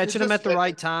 catching them at the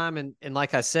right time, and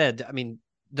like I said, I mean,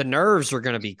 the nerves are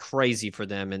going to be crazy for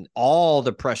them, and all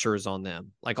the pressure is on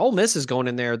them. Like Ole Miss is going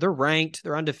in there, they're ranked,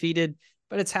 they're undefeated,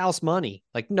 but it's house money.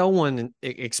 Like no one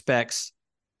expects,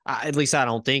 at least I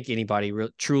don't think anybody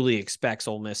truly expects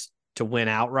Ole Miss to win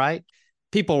outright.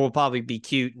 People will probably be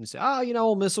cute and say, "Oh,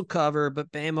 Ole Miss will cover,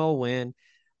 but Bama will win."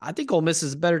 I think Ole Miss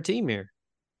is a better team here.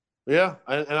 Yeah,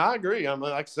 and I agree. I mean,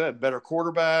 like I said, better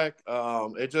quarterback.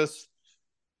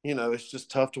 It's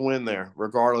just tough to win there,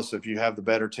 regardless if you have the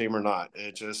better team or not.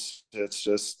 It's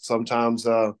just sometimes.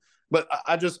 But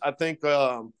I think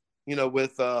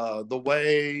with the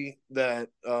way that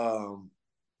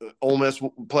Ole Miss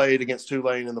played against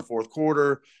Tulane in the fourth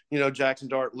quarter, Jackson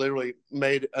Dart literally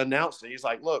announced it. He's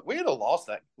like, "Look, we had lost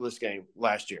this game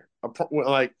last year."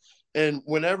 And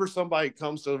whenever somebody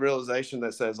comes to the realization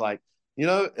that says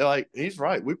he's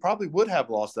right, we probably would have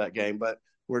lost that game, but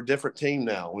we're a different team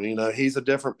now. He's a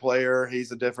different player.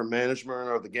 He's a different management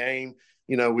of the game.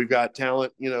 We've got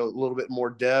talent, a little bit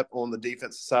more depth on the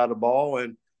defensive side of the ball.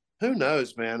 And who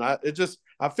knows, man? I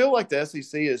feel like the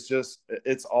SEC is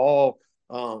it's all,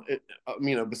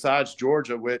 besides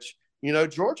Georgia, which,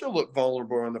 Georgia looked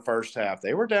vulnerable in the first half.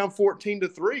 They were down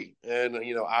 14-3. And,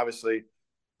 obviously,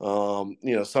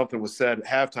 something was said at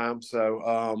halftime.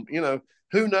 So,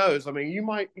 who knows? I mean, you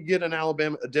might get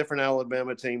a different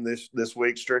Alabama team this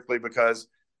week strictly because,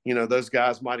 those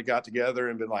guys might have got together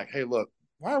and been like, "Hey, look,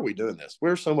 why are we doing this?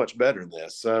 We're so much better than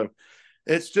this." So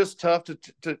it's just tough to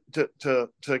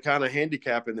kind of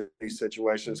handicap in these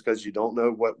situations because you don't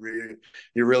know what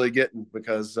you're really getting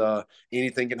because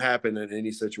anything can happen in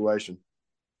any situation.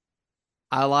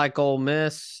 I like Ole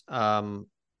Miss. I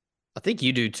think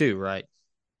you do too, right?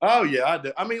 Oh, yeah, I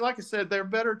do. I mean, like I said, they're a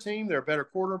better team. They're a better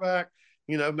quarterback.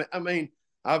 I mean,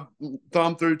 I've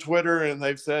thumbed through Twitter and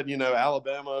they've said,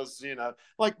 Alabama's,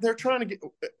 they're trying to get,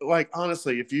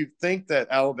 honestly, if you think that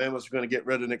Alabama's going to get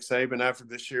rid of Nick Saban after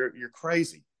this year, you're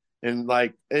crazy. And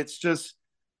it's just,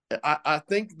 I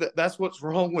think that's what's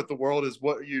wrong with the world is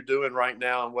what are you doing right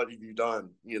now and what have you done?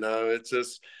 It's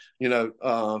just,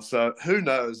 so who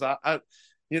knows?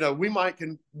 we might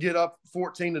can get up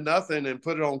 14-0 and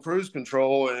put it on cruise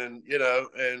control, and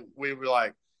and we were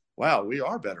like, wow, we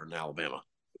are better than Alabama.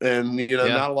 And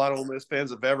not a lot of Ole Miss fans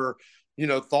have ever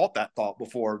thought that thought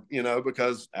before,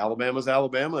 because Alabama's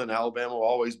Alabama and Alabama will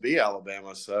always be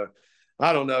Alabama. So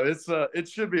I don't know. It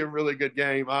should be a really good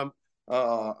game.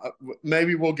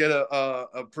 Maybe we'll get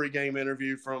a pregame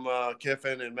interview from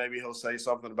Kiffin, and maybe he'll say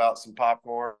something about some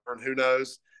popcorn. Who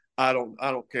knows? I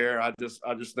don't care. I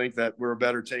just think that we're a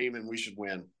better team and we should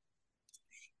win.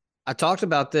 I talked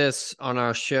about this on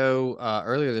our show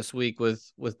earlier this week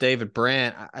with David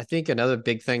Brandt. I think another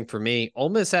big thing for me, Ole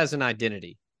Miss has an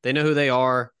identity. They know who they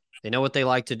are. They know what they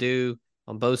like to do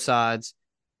on both sides.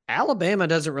 Alabama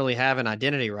doesn't really have an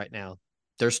identity right now.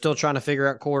 They're still trying to figure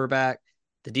out quarterback.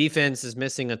 The defense is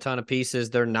missing a ton of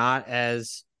pieces. They're not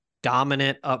as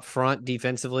dominant up front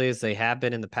defensively as they have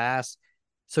been in the past.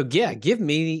 So, yeah, give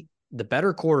me the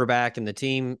better quarterback and the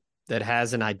team that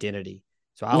has an identity.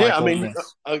 So I'll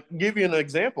give you an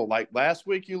example. Like last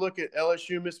week, you look at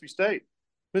LSU, Mississippi State.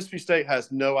 Mississippi State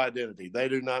has no identity. They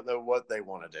do not know what they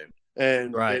want to do.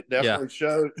 And it definitely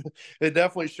showed. It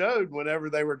definitely showed whenever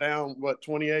they were down,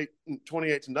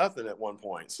 28-0 at one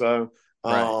point. So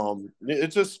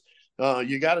it's just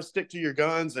you got to stick to your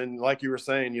guns. And like you were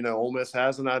saying, Ole Miss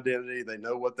has an identity. They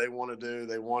know what they want to do.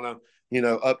 They want to,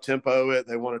 up tempo it.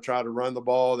 They want to try to run the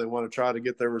ball. They want to try to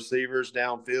get their receivers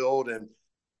downfield and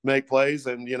make plays.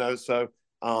 And so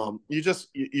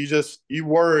you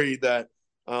worry that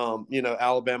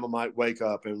Alabama might wake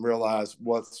up and realize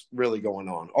what's really going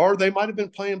on, or they might have been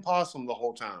playing possum the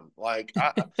whole time. Like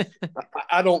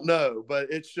I don't know, but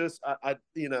it's just as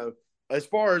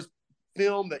far as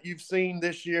film that you've seen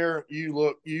this year, you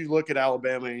look at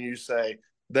Alabama and you say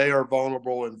they are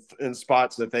vulnerable in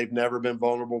spots that they've never been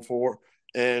vulnerable for,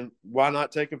 and why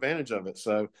not take advantage of it?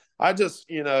 So I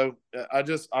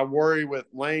worry with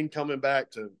Lane coming back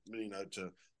to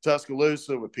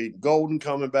Tuscaloosa, with Pete Golden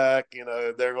coming back,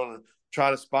 they're going to try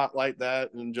to spotlight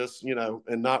that and just,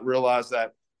 and not realize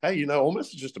that, hey, Ole Miss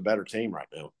is just a better team right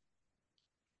now.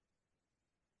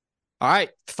 All right,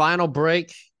 final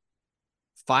break,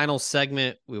 final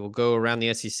segment. We will go around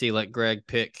the SEC, let Greg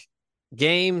pick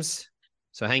games.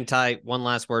 So hang tight. One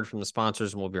last word from the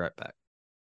sponsors, and we'll be right back.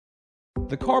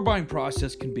 The car buying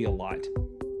process can be a lot.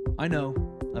 I know,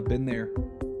 I've been there.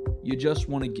 You just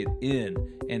want to get in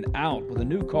and out with a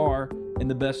new car and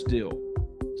the best deal.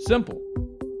 Simple.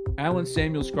 Allen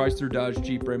Samuels Chrysler Dodge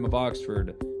Jeep Ram of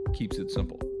Oxford keeps it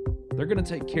simple. They're going to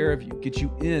take care of you, get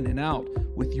you in and out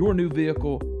with your new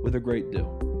vehicle with a great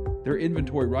deal. Their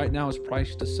inventory right now is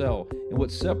priced to sell, and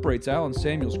what separates Allen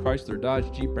Samuels Chrysler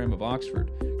Dodge Jeep Ram of Oxford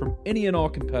from any and all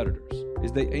competitors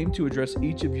is they aim to address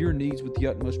each of your needs with the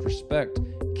utmost respect,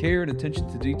 care, and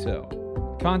attention to detail.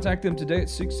 Contact them today at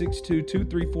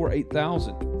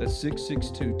 662-234-8000. That's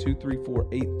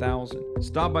 662-234-8000.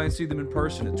 Stop by and see them in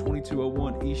person at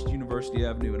 2201 East University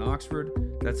Avenue in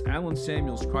Oxford. That's Allen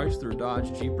Samuels Chrysler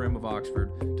Dodge Jeep Ram of Oxford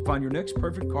to find your next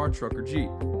perfect car, truck, or Jeep.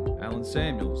 Allen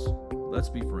Samuels, let's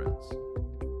be friends.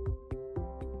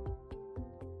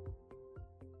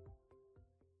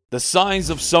 The signs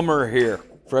of summer are here.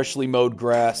 Freshly mowed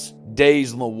grass,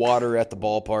 days on the water at the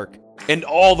ballpark, and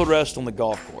all the rest on the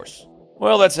golf course.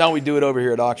 Well, that's how we do it over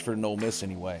here at Oxford and Ole Miss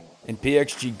anyway. And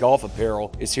PXG Golf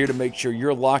Apparel is here to make sure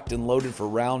you're locked and loaded for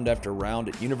round after round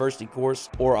at University Course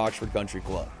or Oxford Country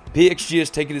Club. PXG has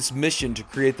taken its mission to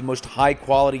create the most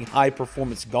high-quality,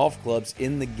 high-performance golf clubs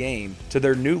in the game to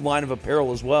their new line of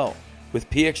apparel as well.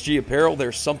 With PXG Apparel,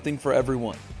 there's something for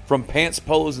everyone. From pants,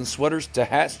 polos, and sweaters to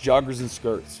hats, joggers, and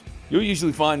skirts. You'll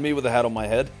usually find me with a hat on my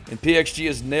head, and PXG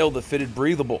has nailed the fitted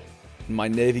breathable. And my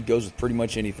navy goes with pretty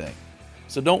much anything.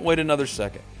 So don't wait another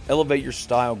second. Elevate your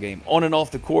style game on and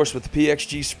off the course with the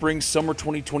PXG Spring Summer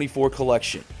 2024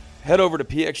 collection. Head over to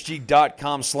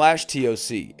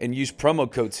pxg.com/TOC and use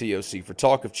promo code TOC for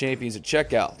Talk of Champions at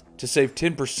checkout to save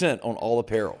 10% on all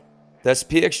apparel. That's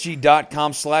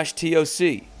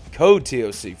pxg.com/TOC, code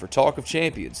TOC for Talk of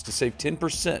Champions to save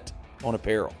 10% on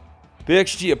apparel.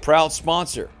 PXG, a proud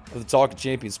sponsor of the Talk of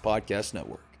Champions Podcast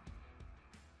Network.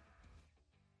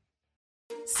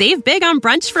 Save big on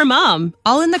brunch for mom,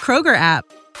 all in the Kroger app.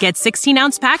 Get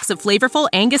 16-ounce packs of flavorful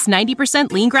Angus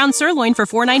 90% lean ground sirloin for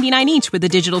 $4.99 each with a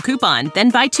digital coupon. Then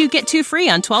buy 2, get 2 free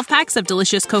on 12 packs of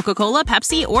delicious Coca-Cola,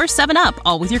 Pepsi, or 7-Up,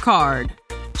 all with your card.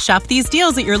 Shop these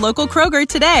deals at your local Kroger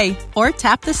today, or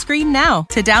tap the screen now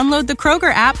to download the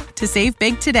Kroger app to save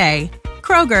big today.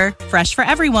 Kroger, fresh for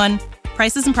everyone.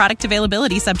 Prices and product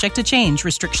availability subject to change.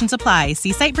 Restrictions apply.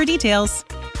 See site for details.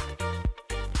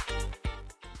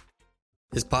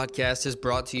 This podcast is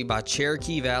brought to you by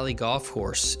Cherokee Valley Golf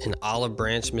Course in Olive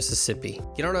Branch, Mississippi.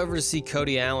 Get on over to see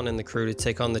Cody Allen and the crew to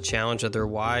take on the challenge of their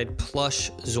wide, plush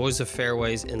Zoysia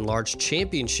fairways and large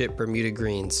championship Bermuda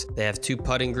greens. They have 2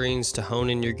 putting greens to hone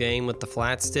in your game with the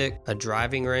flat stick, a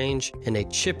driving range, and a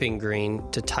chipping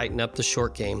green to tighten up the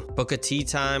short game. Book a tee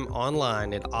time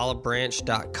online at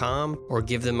olivebranch.com or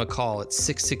give them a call at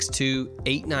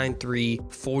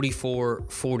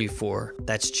 662-893-4444.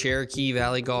 That's Cherokee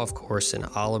Valley Golf Course in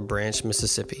Olive Branch,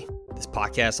 Mississippi. This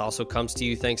podcast also comes to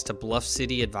you thanks to Bluff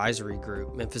City Advisory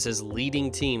Group, Memphis's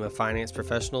leading team of finance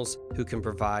professionals who can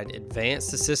provide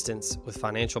advanced assistance with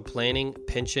financial planning,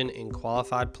 pension, and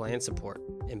qualified plan support,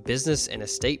 and business and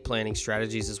estate planning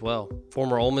strategies as well.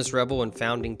 Former Ole Miss Rebel and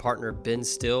founding partner Ben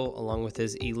Still, along with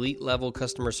his elite-level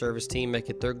customer service team,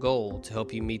 make it their goal to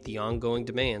help you meet the ongoing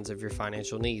demands of your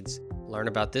financial needs. Learn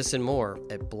about this and more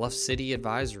at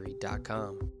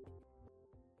bluffcityadvisory.com.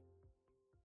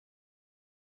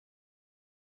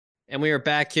 And we are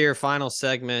back here, final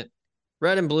segment.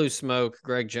 Red and Blue Smoke,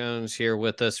 Greg Jones here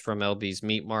with us from LB's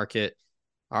Meat Market.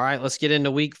 All right, let's get into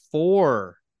week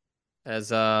 4.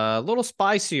 As a little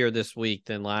spicier this week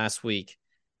than last week.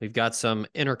 We've got some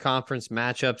interconference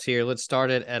matchups here. Let's start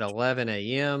it at 11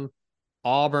 a.m.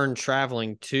 Auburn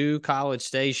traveling to College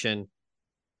Station.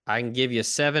 I can give you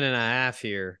 7.5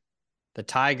 here. The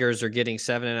Tigers are getting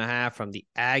 7.5 from the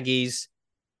Aggies.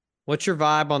 What's your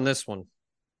vibe on this one?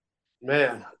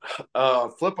 Man,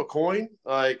 flip a coin.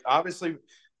 Like obviously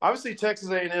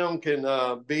Texas A&M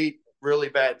can beat really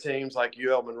bad teams like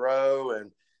UL Monroe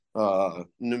and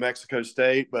New Mexico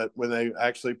State, but when they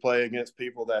actually play against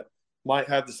people that might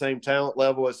have the same talent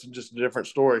level, it's just a different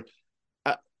story.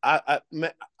 I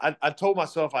told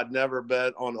myself I'd never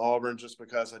bet on Auburn just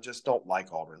because I just don't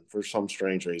like Auburn for some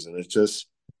strange reason. It's just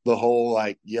the whole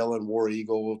like yelling War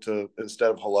Eagle to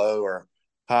instead of hello or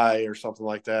hi or something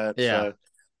like that. Yeah. So,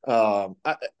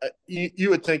 you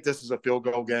would think this is a field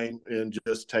goal game and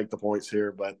just take the points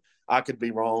here, but I could be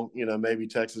wrong. Maybe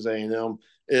Texas A&M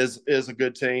is a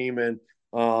good team, and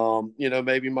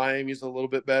maybe Miami's a little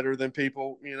bit better than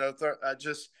people.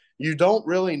 You don't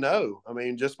really know. I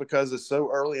mean, just because it's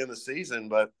so early in the season,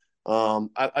 but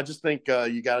I just think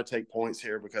you got to take points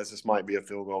here because this might be a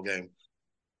field goal game.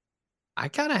 I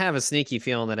kind of have a sneaky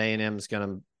feeling that A&M is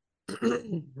going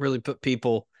to really put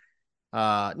people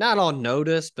not on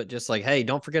notice, but just like, hey,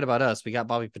 don't forget about us. We got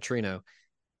Bobby Petrino.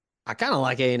 I kind of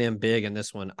like A&M big in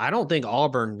this one. I don't think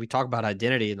Auburn, we talked about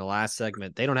identity in the last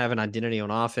segment. They don't have an identity on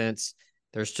offense.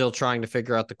 They're still trying to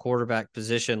figure out the quarterback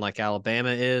position like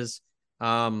Alabama is.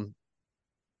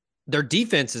 Their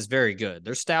defense is very good.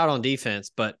 They're stout on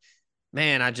defense, but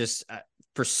man,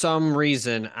 for some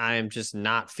reason, I am just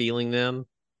not feeling them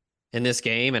in this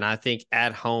game. And I think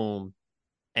at home,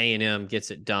 A&M gets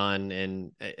it done.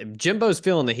 And Jimbo's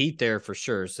feeling the heat there for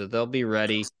sure. So they'll be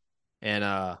ready. And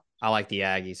I like the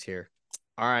Aggies here.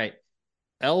 All right.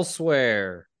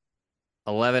 Elsewhere,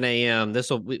 11 a.m.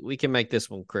 We can make this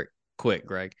one quick,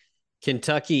 Greg.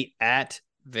 Kentucky at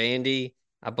Vandy.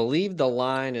 I believe the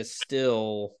line is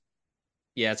still,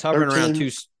 it's hovering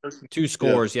 13, around two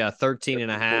scores. Yeah,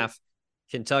 13.5.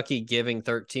 Kentucky giving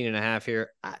 13.5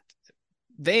 here.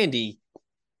 Vandy,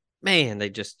 man, they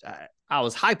just I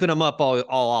was hyping them up all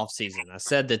off season. I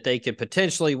said that they could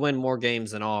potentially win more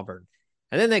games than Auburn.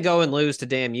 And then they go and lose to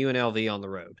damn UNLV on the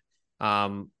road.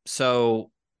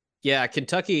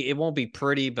 Kentucky, it won't be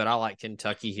pretty, but I like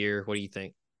Kentucky here. What do you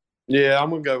think? Yeah,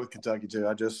 I'm going to go with Kentucky too.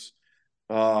 What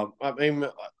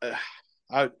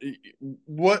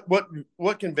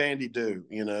can Vandy do,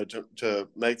 to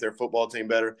make their football team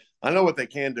better? I know what they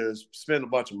can do is spend a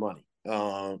bunch of money.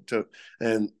 And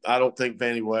I don't think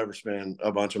Vandy will ever spend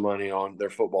a bunch of money on their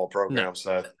football program. No.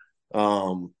 So,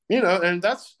 and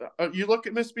that's you look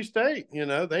at Mississippi State.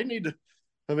 They need to.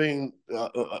 I mean,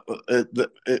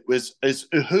 it's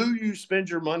who you spend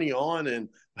your money on and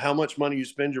how much money you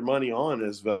spend your money on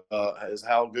is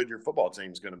how good your football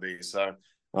team is going to be. So,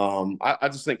 I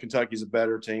just think Kentucky's a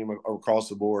better team across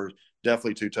the board.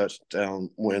 Definitely 2-touchdown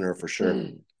winner for sure.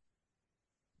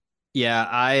 Yeah,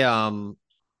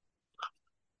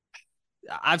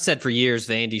 I've said for years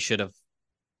Vandy should have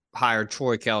hired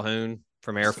Troy Calhoun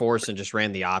from Air Force and just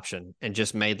ran the option and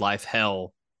just made life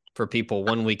hell for people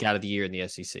 1 week out of the year in the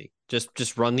SEC.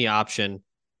 Just run the option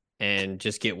and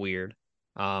just get weird.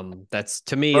 That's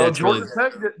to me. That's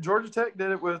Georgia Tech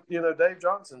did it with Dave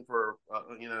Johnson for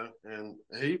and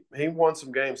he won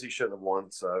some games he shouldn't have won.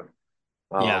 So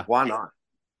why not?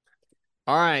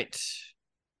 All right,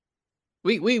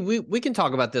 we can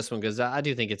talk about this one because I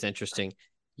do think it's interesting.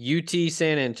 UT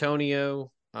San Antonio,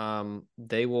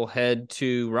 they will head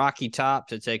to Rocky Top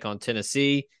to take on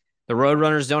Tennessee. The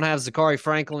Roadrunners don't have Zachary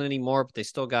Franklin anymore, but they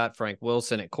still got Frank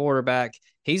Wilson at quarterback.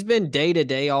 He's been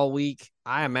day-to-day all week.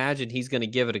 I imagine he's going to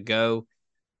give it a go.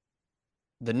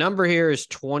 The number here is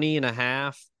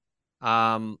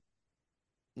 20.5.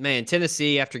 Man,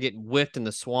 Tennessee, after getting whipped in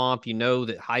the swamp, you know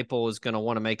that Heupel is going to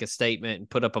want to make a statement and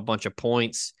put up a bunch of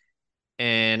points.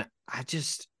 And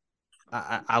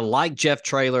I like Jeff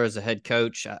Traylor as a head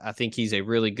coach. I think he's a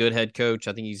really good head coach.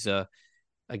 I think he's a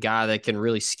guy that can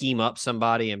really scheme up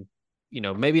somebody and,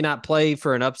 maybe not play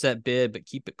for an upset bid, but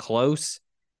keep it close.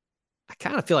 I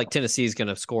kind of feel like Tennessee is going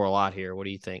to score a lot here. What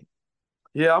do you think?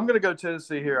 Yeah, I'm going to go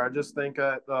Tennessee here. I just think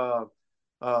that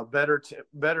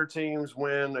better teams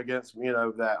win against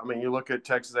that. I mean, you look at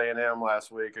Texas A&M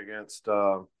last week against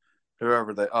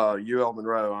whoever they UL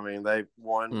Monroe. I mean, they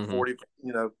won 40.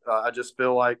 I just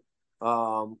feel like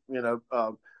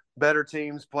better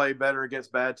teams play better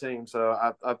against bad teams.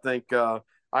 So I think I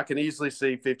can easily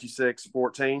see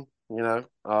 56-14.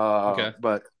 Okay.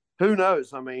 But who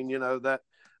knows? I mean, that.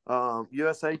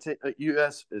 US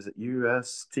is it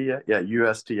USTA? Yeah,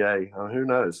 USTA. Who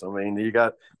knows? I mean,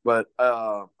 I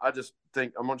just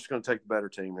think I'm just going to take the better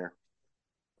team here.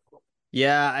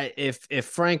 Yeah, if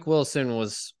Frank Wilson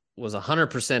was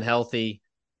 100% healthy,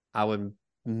 I would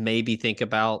maybe think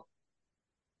about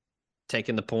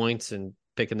taking the points and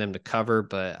picking them to cover,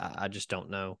 but I just don't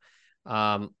know.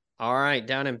 All right,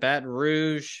 down in Baton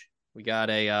Rouge, we got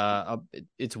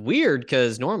it's weird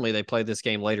because normally they play this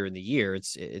game later in the year.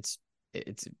 It's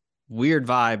weird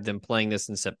vibe them playing this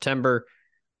in September.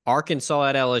 Arkansas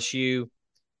at LSU.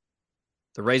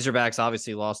 The Razorbacks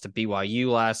obviously lost to BYU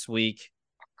last week.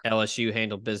 LSU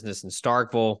handled business in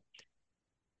Starkville.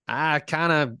 I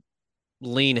kind of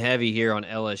lean heavy here on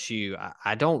LSU.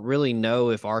 I don't really know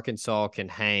if Arkansas can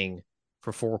hang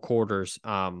for 4 quarters.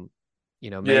 Maybe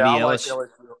I LSU. like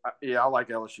LSU. I like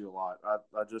LSU a lot.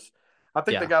 I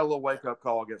think they got a little wake up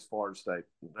call against Florida State.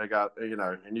 They got,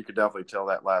 and you could definitely tell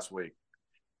that last week.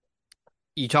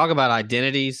 You talk about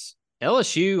identities.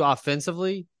 LSU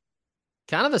offensively,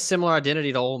 kind of a similar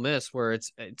identity to Ole Miss, where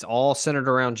it's all centered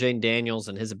around Jaden Daniels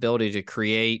and his ability to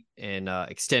create and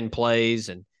extend plays.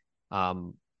 And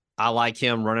I like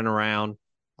him running around.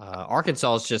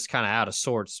 Arkansas is just kind of out of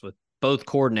sorts with both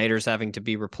coordinators having to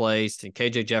be replaced, and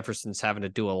KJ Jefferson's having to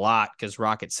do a lot because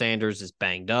Rocket Sanders is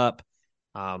banged up.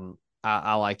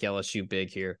 I like LSU big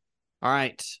here. All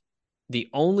right. The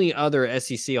only other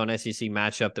SEC on SEC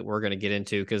matchup that we're going to get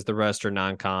into, because the rest are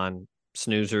non-con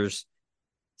snoozers.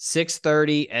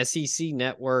 6:30 SEC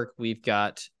Network. We've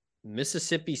got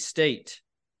Mississippi State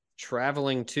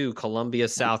traveling to Columbia,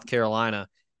 South Carolina.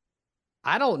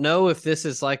 I don't know if this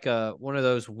is like one of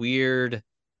those weird,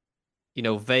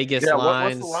 Vegas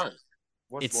lines.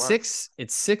 What's the line?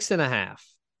 It's 6.5.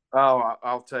 Oh,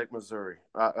 I'll take Missouri.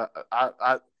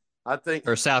 I think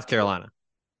or South Carolina.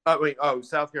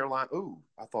 South Carolina. Ooh,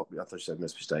 I thought you said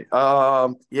Mississippi State.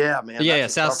 Yeah, man. Yeah.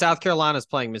 South Carolina's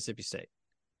playing Mississippi State.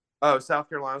 Oh, South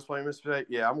Carolina's playing Mississippi State.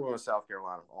 Yeah, I'm going to South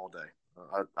Carolina all day.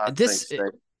 I think State.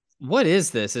 What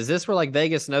is this? Is this where like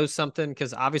Vegas knows something?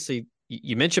 Because obviously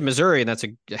you mentioned Missouri, and that's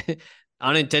a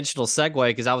unintentional segue.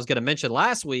 Because I was going to mention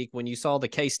last week when you saw the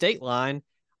K-State line,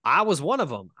 I was one of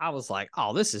them. I was like,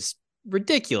 oh, this is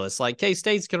ridiculous. Like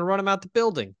K-State's going to run them out the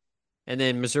building. And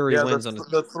then Missouri wins on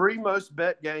the 3 most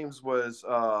bet games was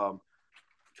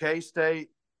K-State,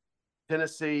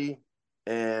 Tennessee,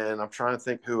 and I'm trying to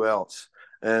think who else.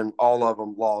 And all of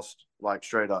them lost like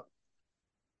straight up.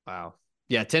 Wow.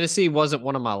 Yeah, Tennessee wasn't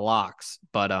one of my locks,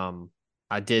 but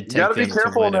I did take them. You got to be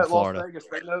careful in that Florida. Las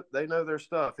Vegas. They know their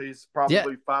stuff. He's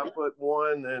probably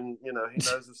 5'1", and he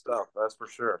knows his stuff. That's for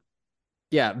sure.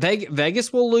 Yeah,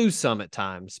 Vegas will lose some at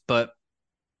times, but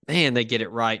man, they get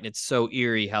it right, and it's so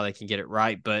eerie how they can get it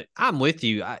right. But I'm with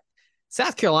you.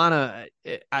 South Carolina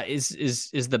is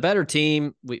the better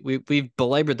team. We've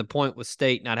belabored the point with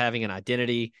State not having an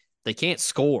identity. They can't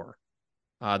score.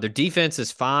 Their defense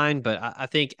is fine, but I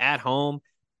think at home,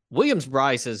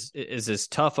 Williams-Brice is as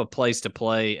tough a place to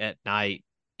play at night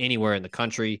anywhere in the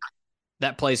country.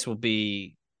 That place will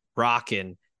be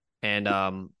rocking. And,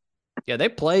 they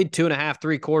played 2.5,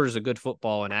 3 quarters of good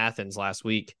football in Athens last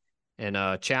week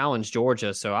and challenged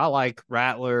Georgia. So I like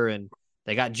Rattler, and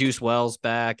they got Juice Wells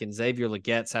back, and Xavier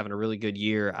Legette's having a really good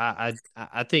year. I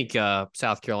think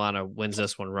South Carolina wins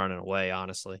this one running away,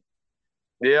 honestly.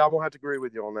 Yeah, I'm going to have to agree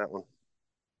with you on that one.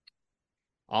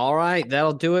 All right,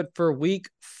 that'll do it for week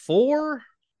 4.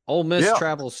 Ole Miss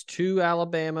travels to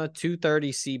Alabama,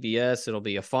 2:30 CBS. It'll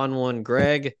be a fun one.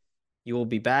 Greg, you will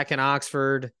be back in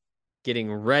Oxford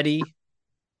getting ready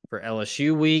for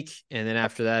LSU week, and then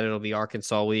after that it'll be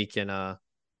Arkansas week, and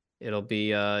it'll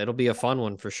be a fun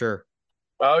one for sure.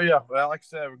 Oh yeah, well, like I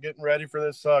said, we're getting ready for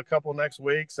this couple next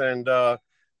weeks, and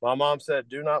my mom said,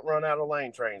 "Do not run out of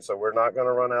lane trains," so we're not going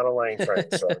to run out of lane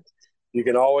trains. So you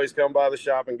can always come by the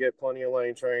shop and get plenty of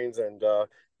lane trains, and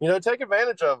take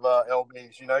advantage of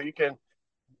LBs. You can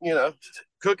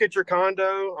cook at your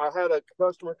condo. I had a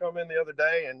customer come in the other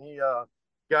day, and he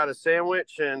got a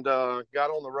sandwich and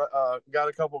got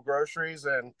a couple groceries,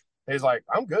 and he's like,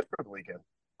 "I'm good for the weekend."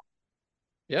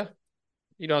 Yeah,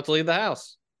 you don't have to leave the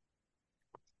house.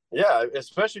 Yeah,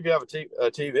 especially if you have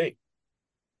a TV.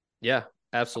 Yeah,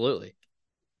 absolutely.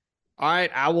 All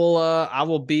right, I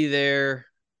will be there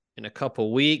in a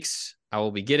couple weeks. I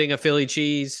will be getting a Philly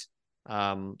cheese.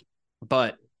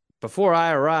 But before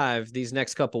I arrive, these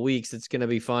next couple weeks, it's going to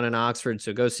be fun in Oxford.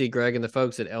 So go see Greg and the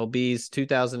folks at LB's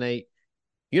 2008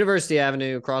 University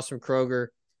Avenue across from Kroger.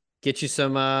 Get you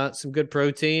some good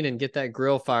protein and get that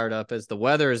grill fired up as the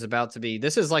weather is about to be.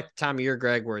 This is like the time of year,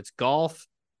 Greg, where it's golf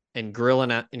and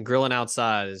grilling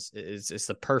outside is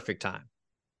the perfect time.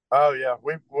 Oh yeah,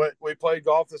 we played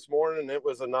golf this morning. It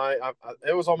was a night.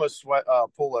 It was almost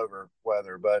pullover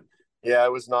weather, but yeah,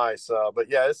 it was nice. But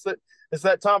yeah, it's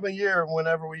that time of year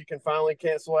whenever we can finally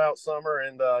cancel out summer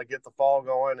and get the fall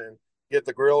going and get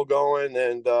the grill going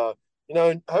and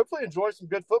hopefully enjoy some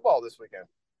good football this weekend.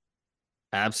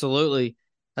 Absolutely.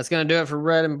 That's going to do it for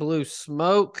Red and Blue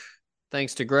Smoke.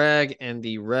 Thanks to Greg and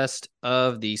the rest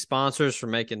of the sponsors for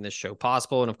making this show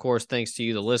possible. And of course, thanks to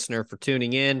you, the listener, for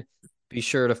tuning in. Be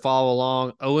sure to follow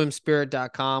along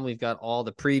omspirit.com. We've got all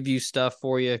the preview stuff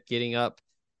for you, gearing up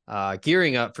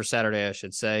for Saturday, I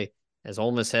should say, as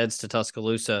Ole Miss heads to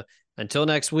Tuscaloosa. Until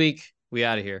next week, we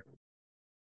out of here.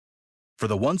 For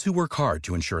the ones who work hard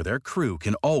to ensure their crew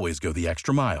can always go the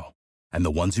extra mile, and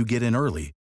the ones who get in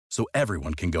early so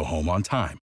everyone can go home on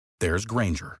time, there's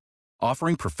Grainger,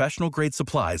 offering professional-grade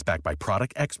supplies backed by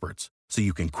product experts so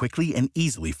you can quickly and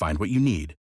easily find what you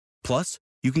need. Plus,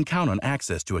 you can count on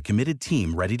access to a committed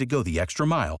team ready to go the extra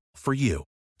mile for you.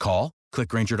 Call, click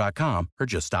Grainger.com, or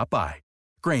just stop by.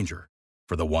 Grainger,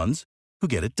 for the ones who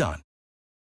get it done.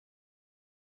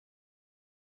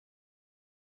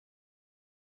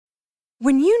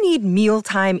 When you need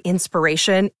mealtime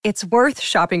inspiration, it's worth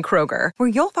shopping Kroger, where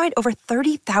you'll find over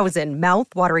 30,000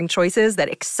 mouth-watering choices that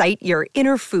excite your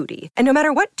inner foodie. And no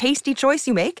matter what tasty choice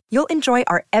you make, you'll enjoy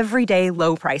our everyday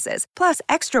low prices, plus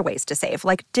extra ways to save,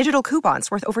 like digital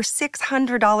coupons worth over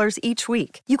 $600 each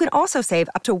week. You can also save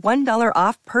up to $1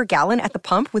 off per gallon at the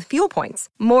pump with fuel points.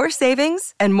 More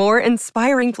savings and more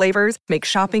inspiring flavors make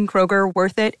shopping Kroger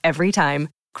worth it every time.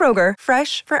 Kroger,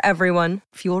 fresh for everyone.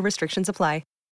 Fuel restrictions apply.